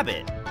a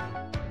habit.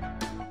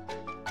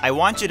 I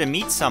want you to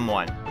meet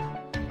someone.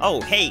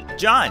 Oh, hey,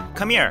 John,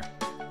 come here.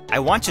 I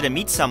want you to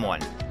meet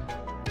someone.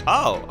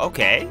 Oh,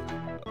 okay.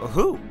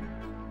 Who?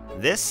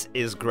 This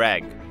is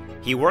Greg.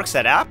 He works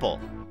at Apple.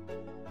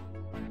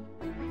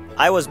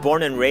 I was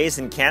born and raised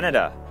in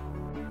Canada.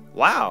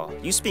 Wow,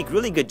 you speak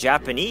really good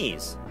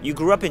Japanese. You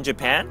grew up in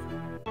Japan?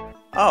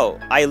 Oh,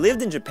 I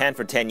lived in Japan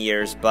for 10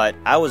 years, but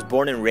I was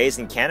born and raised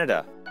in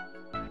Canada.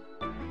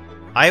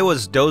 I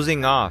was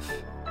dozing off.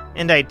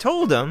 And I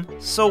told him,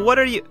 so what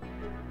are you...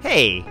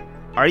 Hey,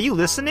 are you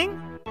listening?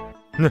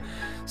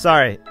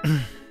 Sorry.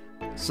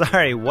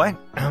 Sorry, what?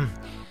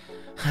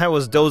 I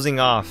was dozing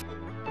off.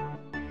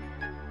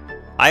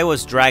 I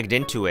was dragged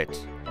into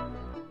it.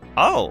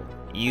 Oh,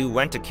 you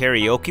went to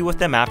karaoke with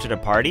them after the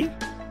party?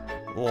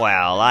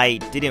 Well, I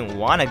didn't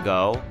want to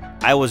go.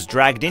 I was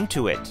dragged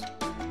into it.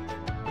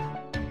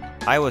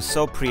 I was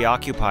so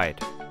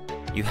preoccupied.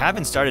 You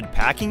haven't started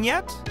packing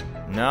yet?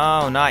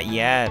 No, not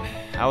yet.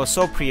 I was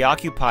so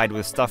preoccupied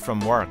with stuff from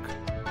work.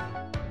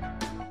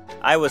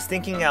 I was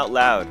thinking out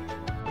loud.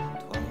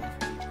 12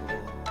 people,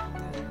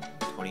 then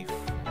 24.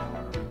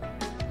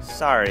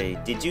 Sorry,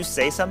 did you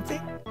say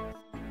something?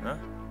 Huh?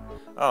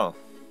 Oh,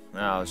 no,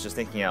 I was just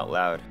thinking out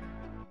loud.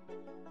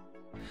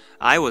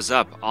 I was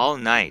up all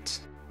night.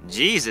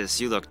 Jesus,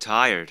 you look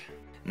tired.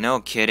 No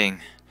kidding.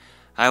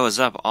 I was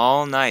up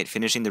all night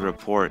finishing the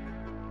report.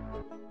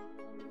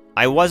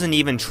 I wasn't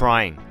even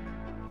trying.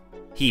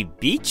 He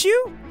beat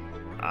you?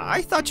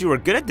 I thought you were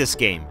good at this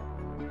game.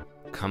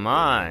 Come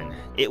on,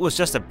 it was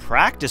just a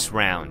practice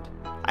round.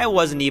 I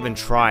wasn't even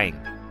trying.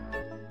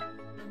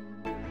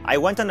 I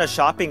went on a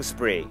shopping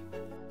spree.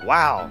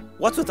 Wow,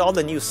 what's with all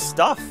the new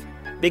stuff?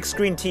 Big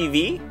screen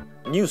TV?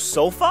 New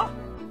sofa?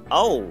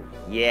 Oh,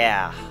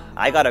 yeah.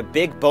 I got a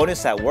big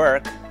bonus at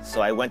work,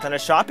 so I went on a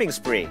shopping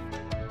spree.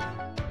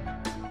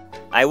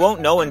 I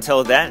won't know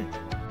until then.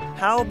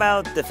 How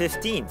about the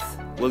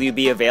 15th? Will you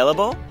be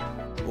available?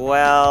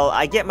 Well,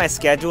 I get my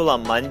schedule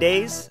on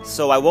Mondays,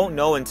 so I won't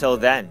know until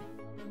then.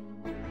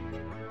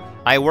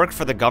 I work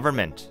for the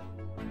government.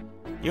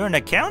 You're an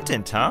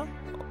accountant, huh?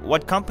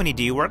 What company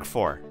do you work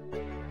for?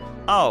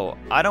 Oh,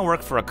 I don't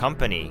work for a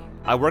company.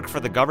 I work for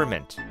the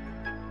government.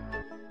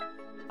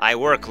 I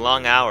work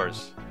long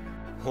hours.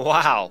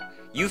 Wow,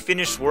 you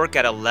finish work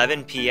at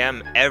 11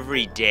 p.m.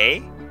 every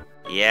day?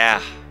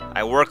 Yeah,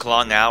 I work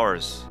long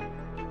hours.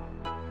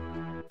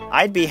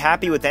 I'd be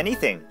happy with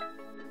anything.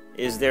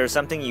 Is there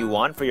something you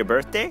want for your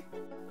birthday?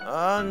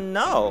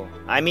 No.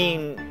 I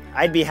mean,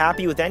 I'd be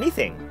happy with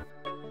anything.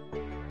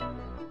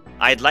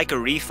 I'd like a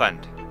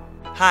refund.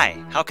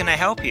 Hi, how can I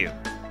help you?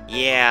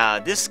 Yeah,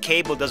 this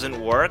cable doesn't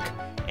work,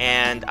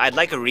 and I'd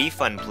like a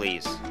refund,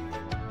 please.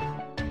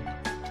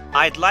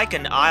 I'd like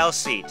an aisle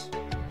seat.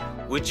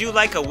 Would you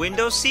like a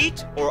window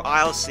seat or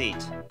aisle seat?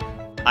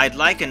 I'd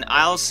like an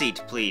aisle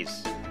seat,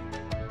 please.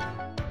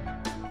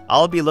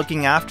 I'll be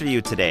looking after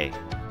you today.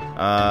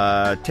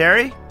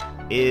 Terry?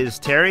 Is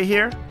Terry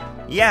here?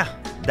 Yeah,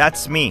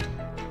 that's me.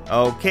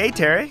 Okay,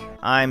 Terry.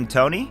 I'm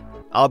Tony.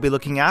 I'll be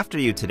looking after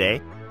you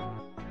today.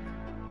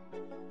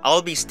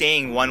 I'll be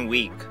staying 1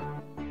 week.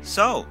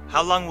 So,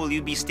 how long will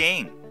you be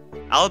staying?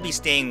 I'll be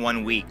staying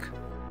 1 week.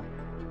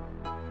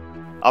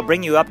 I'll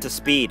bring you up to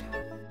speed.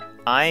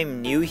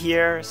 I'm new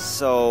here,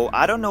 so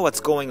I don't know what's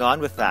going on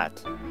with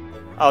that.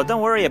 Oh,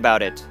 don't worry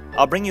about it.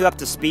 I'll bring you up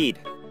to speed.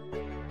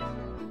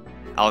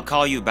 I'll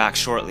call you back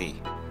shortly.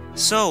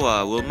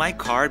 So, will my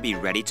car be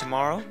ready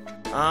tomorrow?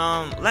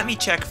 Let me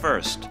check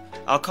first.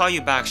 I'll call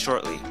you back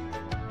shortly.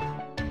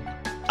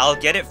 I'll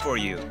get it for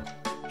you.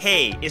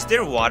 Hey, is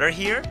there water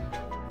here?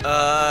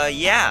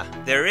 Yeah,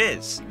 there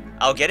is.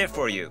 I'll get it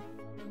for you.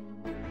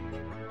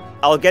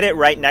 I'll get it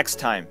right next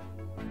time.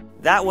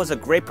 That was a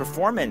great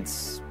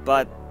performance,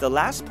 but the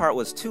last part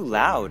was too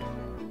loud.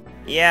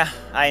 Yeah,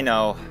 I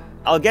know.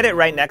 I'll get it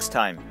right next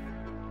time.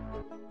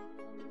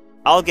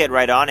 I'll get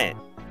right on it.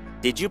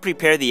 Did you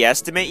prepare the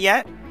estimate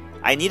yet?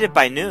 I need it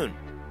by noon.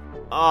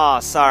 Aw,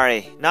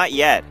 sorry, not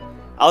yet.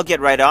 I'll get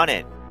right on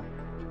it.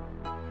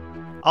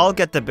 I'll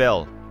get the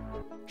bill.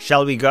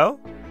 Shall we go?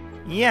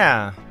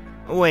 Yeah.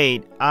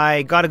 Wait,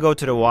 I gotta go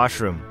to the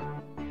washroom.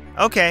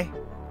 Okay,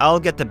 I'll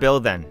get the bill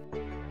then.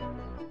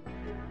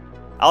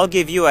 I'll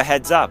give you a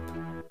heads up.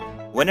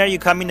 When are you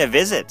coming to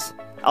visit?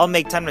 I'll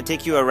make time to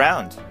take you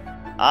around.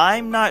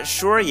 I'm not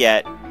sure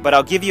yet, but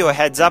I'll give you a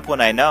heads up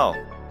when I know.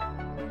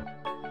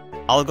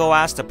 I'll go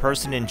ask the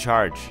person in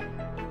charge.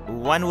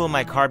 When will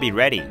my car be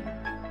ready?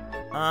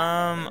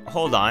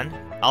 Hold on.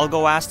 I'll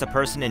go ask the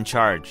person in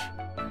charge.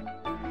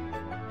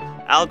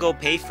 I'll go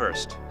pay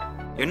first.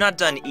 You're not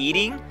done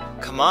eating?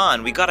 Come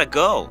on, we gotta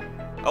go.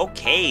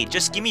 Okay,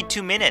 just give me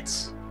 2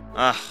 minutes.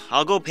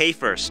 I'll go pay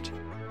first.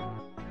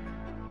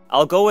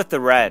 I'll go with the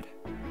red.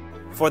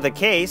 For the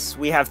case,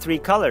 we have 3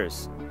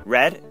 colors: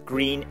 red,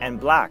 green, and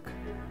black.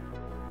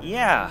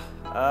 Yeah,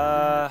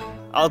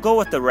 I'll go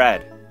with the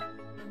red.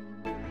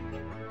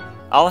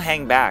 I'll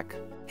hang back.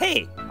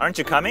 Hey, aren't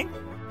you coming?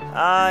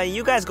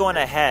 You guys go on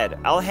ahead.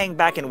 I'll hang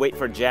back and wait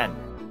for Jen.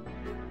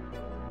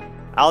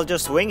 I'll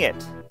just wing it.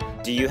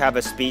 Do you have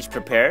a speech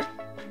prepared?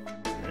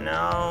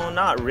 No,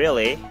 not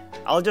really.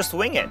 I'll just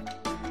wing it.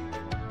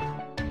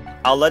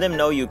 I'll let him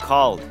know you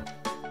called.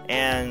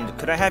 And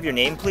could I have your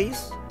name,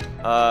 please?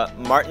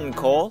 Martin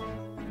Cole?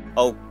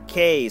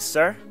 Okay,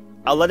 sir.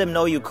 I'll let him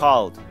know you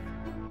called.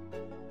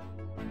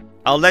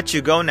 I'll let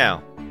you go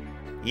now.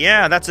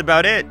 Yeah, that's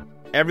about it.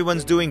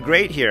 Everyone's doing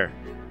great here.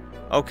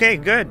 Okay,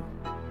 good.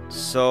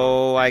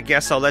 So I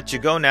guess I'll let you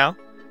go now.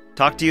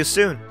 Talk to you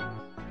soon.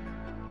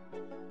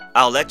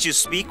 I'll let you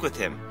speak with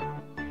him.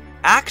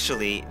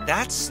 Actually,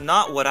 that's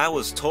not what I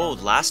was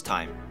told last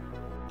time.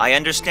 I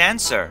understand,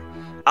 sir.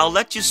 I'll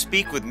let you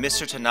speak with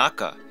Mr.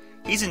 Tanaka.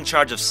 He's in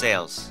charge of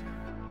sales.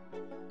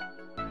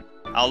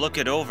 I'll look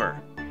it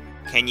over.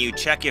 Can you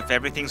check if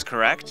everything's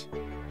correct?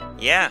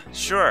 Yeah,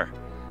 sure.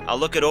 I'll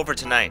look it over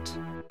tonight.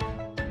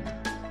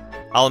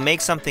 I'll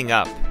make something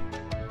up.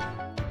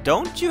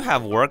 Don't you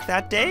have work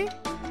that day?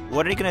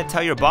 What are you gonna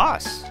tell your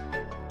boss?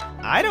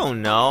 I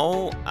don't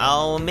know.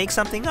 I'll make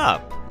something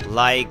up.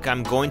 Like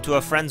I'm going to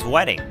a friend's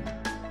wedding.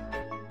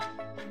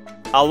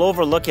 I'll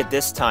overlook it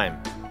this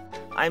time.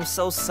 I'm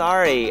so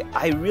sorry.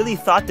 I really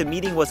thought the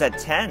meeting was at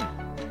 10.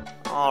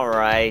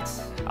 Alright,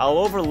 I'll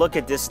overlook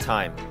it this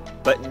time,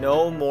 but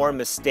no more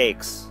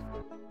mistakes.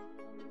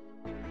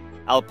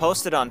 I'll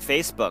post it on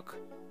Facebook.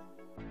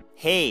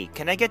 Hey,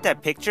 can I get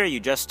that picture you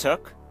just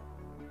took?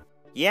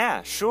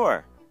 Yeah,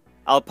 sure.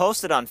 I'll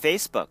post it on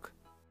Facebook.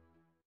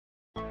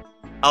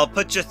 I'll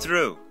put you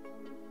through.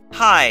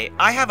 Hi,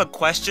 I have a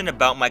question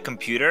about my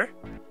computer.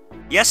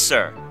 Yes,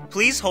 sir.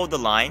 Please hold the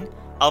line.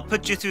 I'll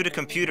put you through to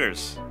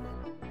computers.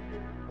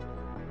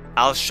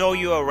 I'll show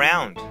you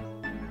around.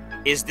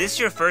 Is this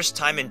your first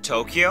time in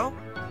Tokyo?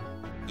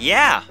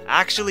 Yeah,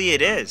 actually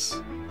it is.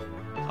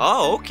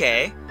 Oh,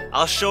 okay.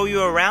 I'll show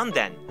you around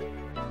then.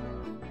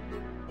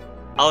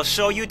 I'll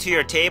show you to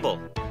your table.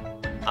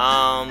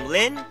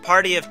 Lynn,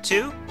 party of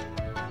 2?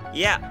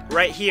 Yeah,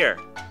 right here.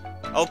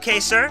 Okay,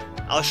 sir.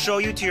 I'll show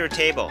you to your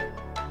table.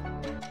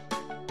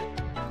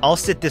 I'll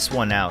sit this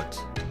one out.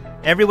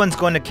 Everyone's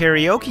going to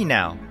karaoke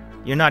now.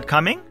 You're not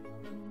coming?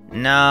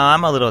 No,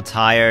 I'm a little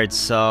tired,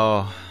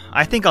 so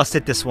I think I'll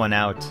sit this one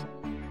out.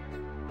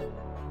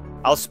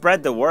 I'll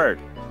spread the word.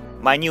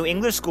 My new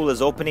English school is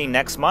opening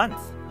next month.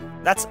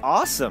 That's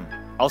awesome.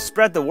 I'll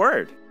spread the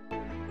word.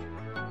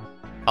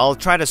 I'll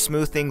try to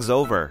smooth things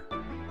over.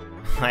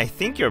 I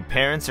think your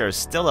parents are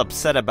still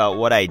upset about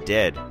what I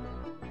did.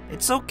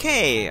 It's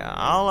okay.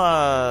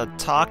 I'll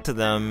talk to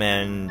them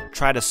and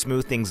try to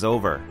smooth things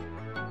over.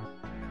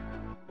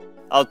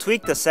 I'll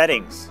tweak the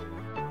settings.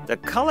 The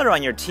color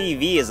on your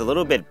TV is a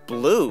little bit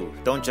blue,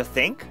 don't you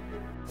think?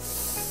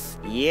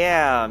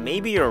 Yeah,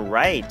 maybe you're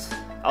right.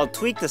 I'll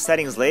tweak the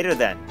settings later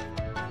then.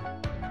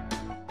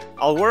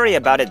 I'll worry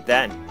about it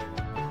then.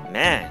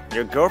 Man,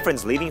 your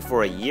girlfriend's leaving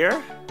for a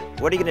year?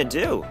 What are you gonna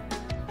do?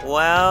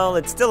 Well,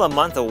 it's still a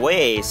month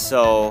away,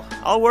 so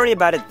I'll worry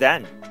about it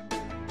then.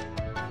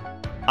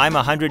 I'm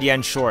 100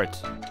 yen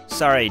short.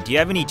 Sorry, do you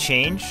have any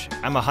change?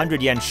 I'm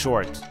 100 yen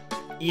short.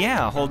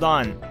 Yeah, hold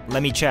on.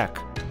 Let me check.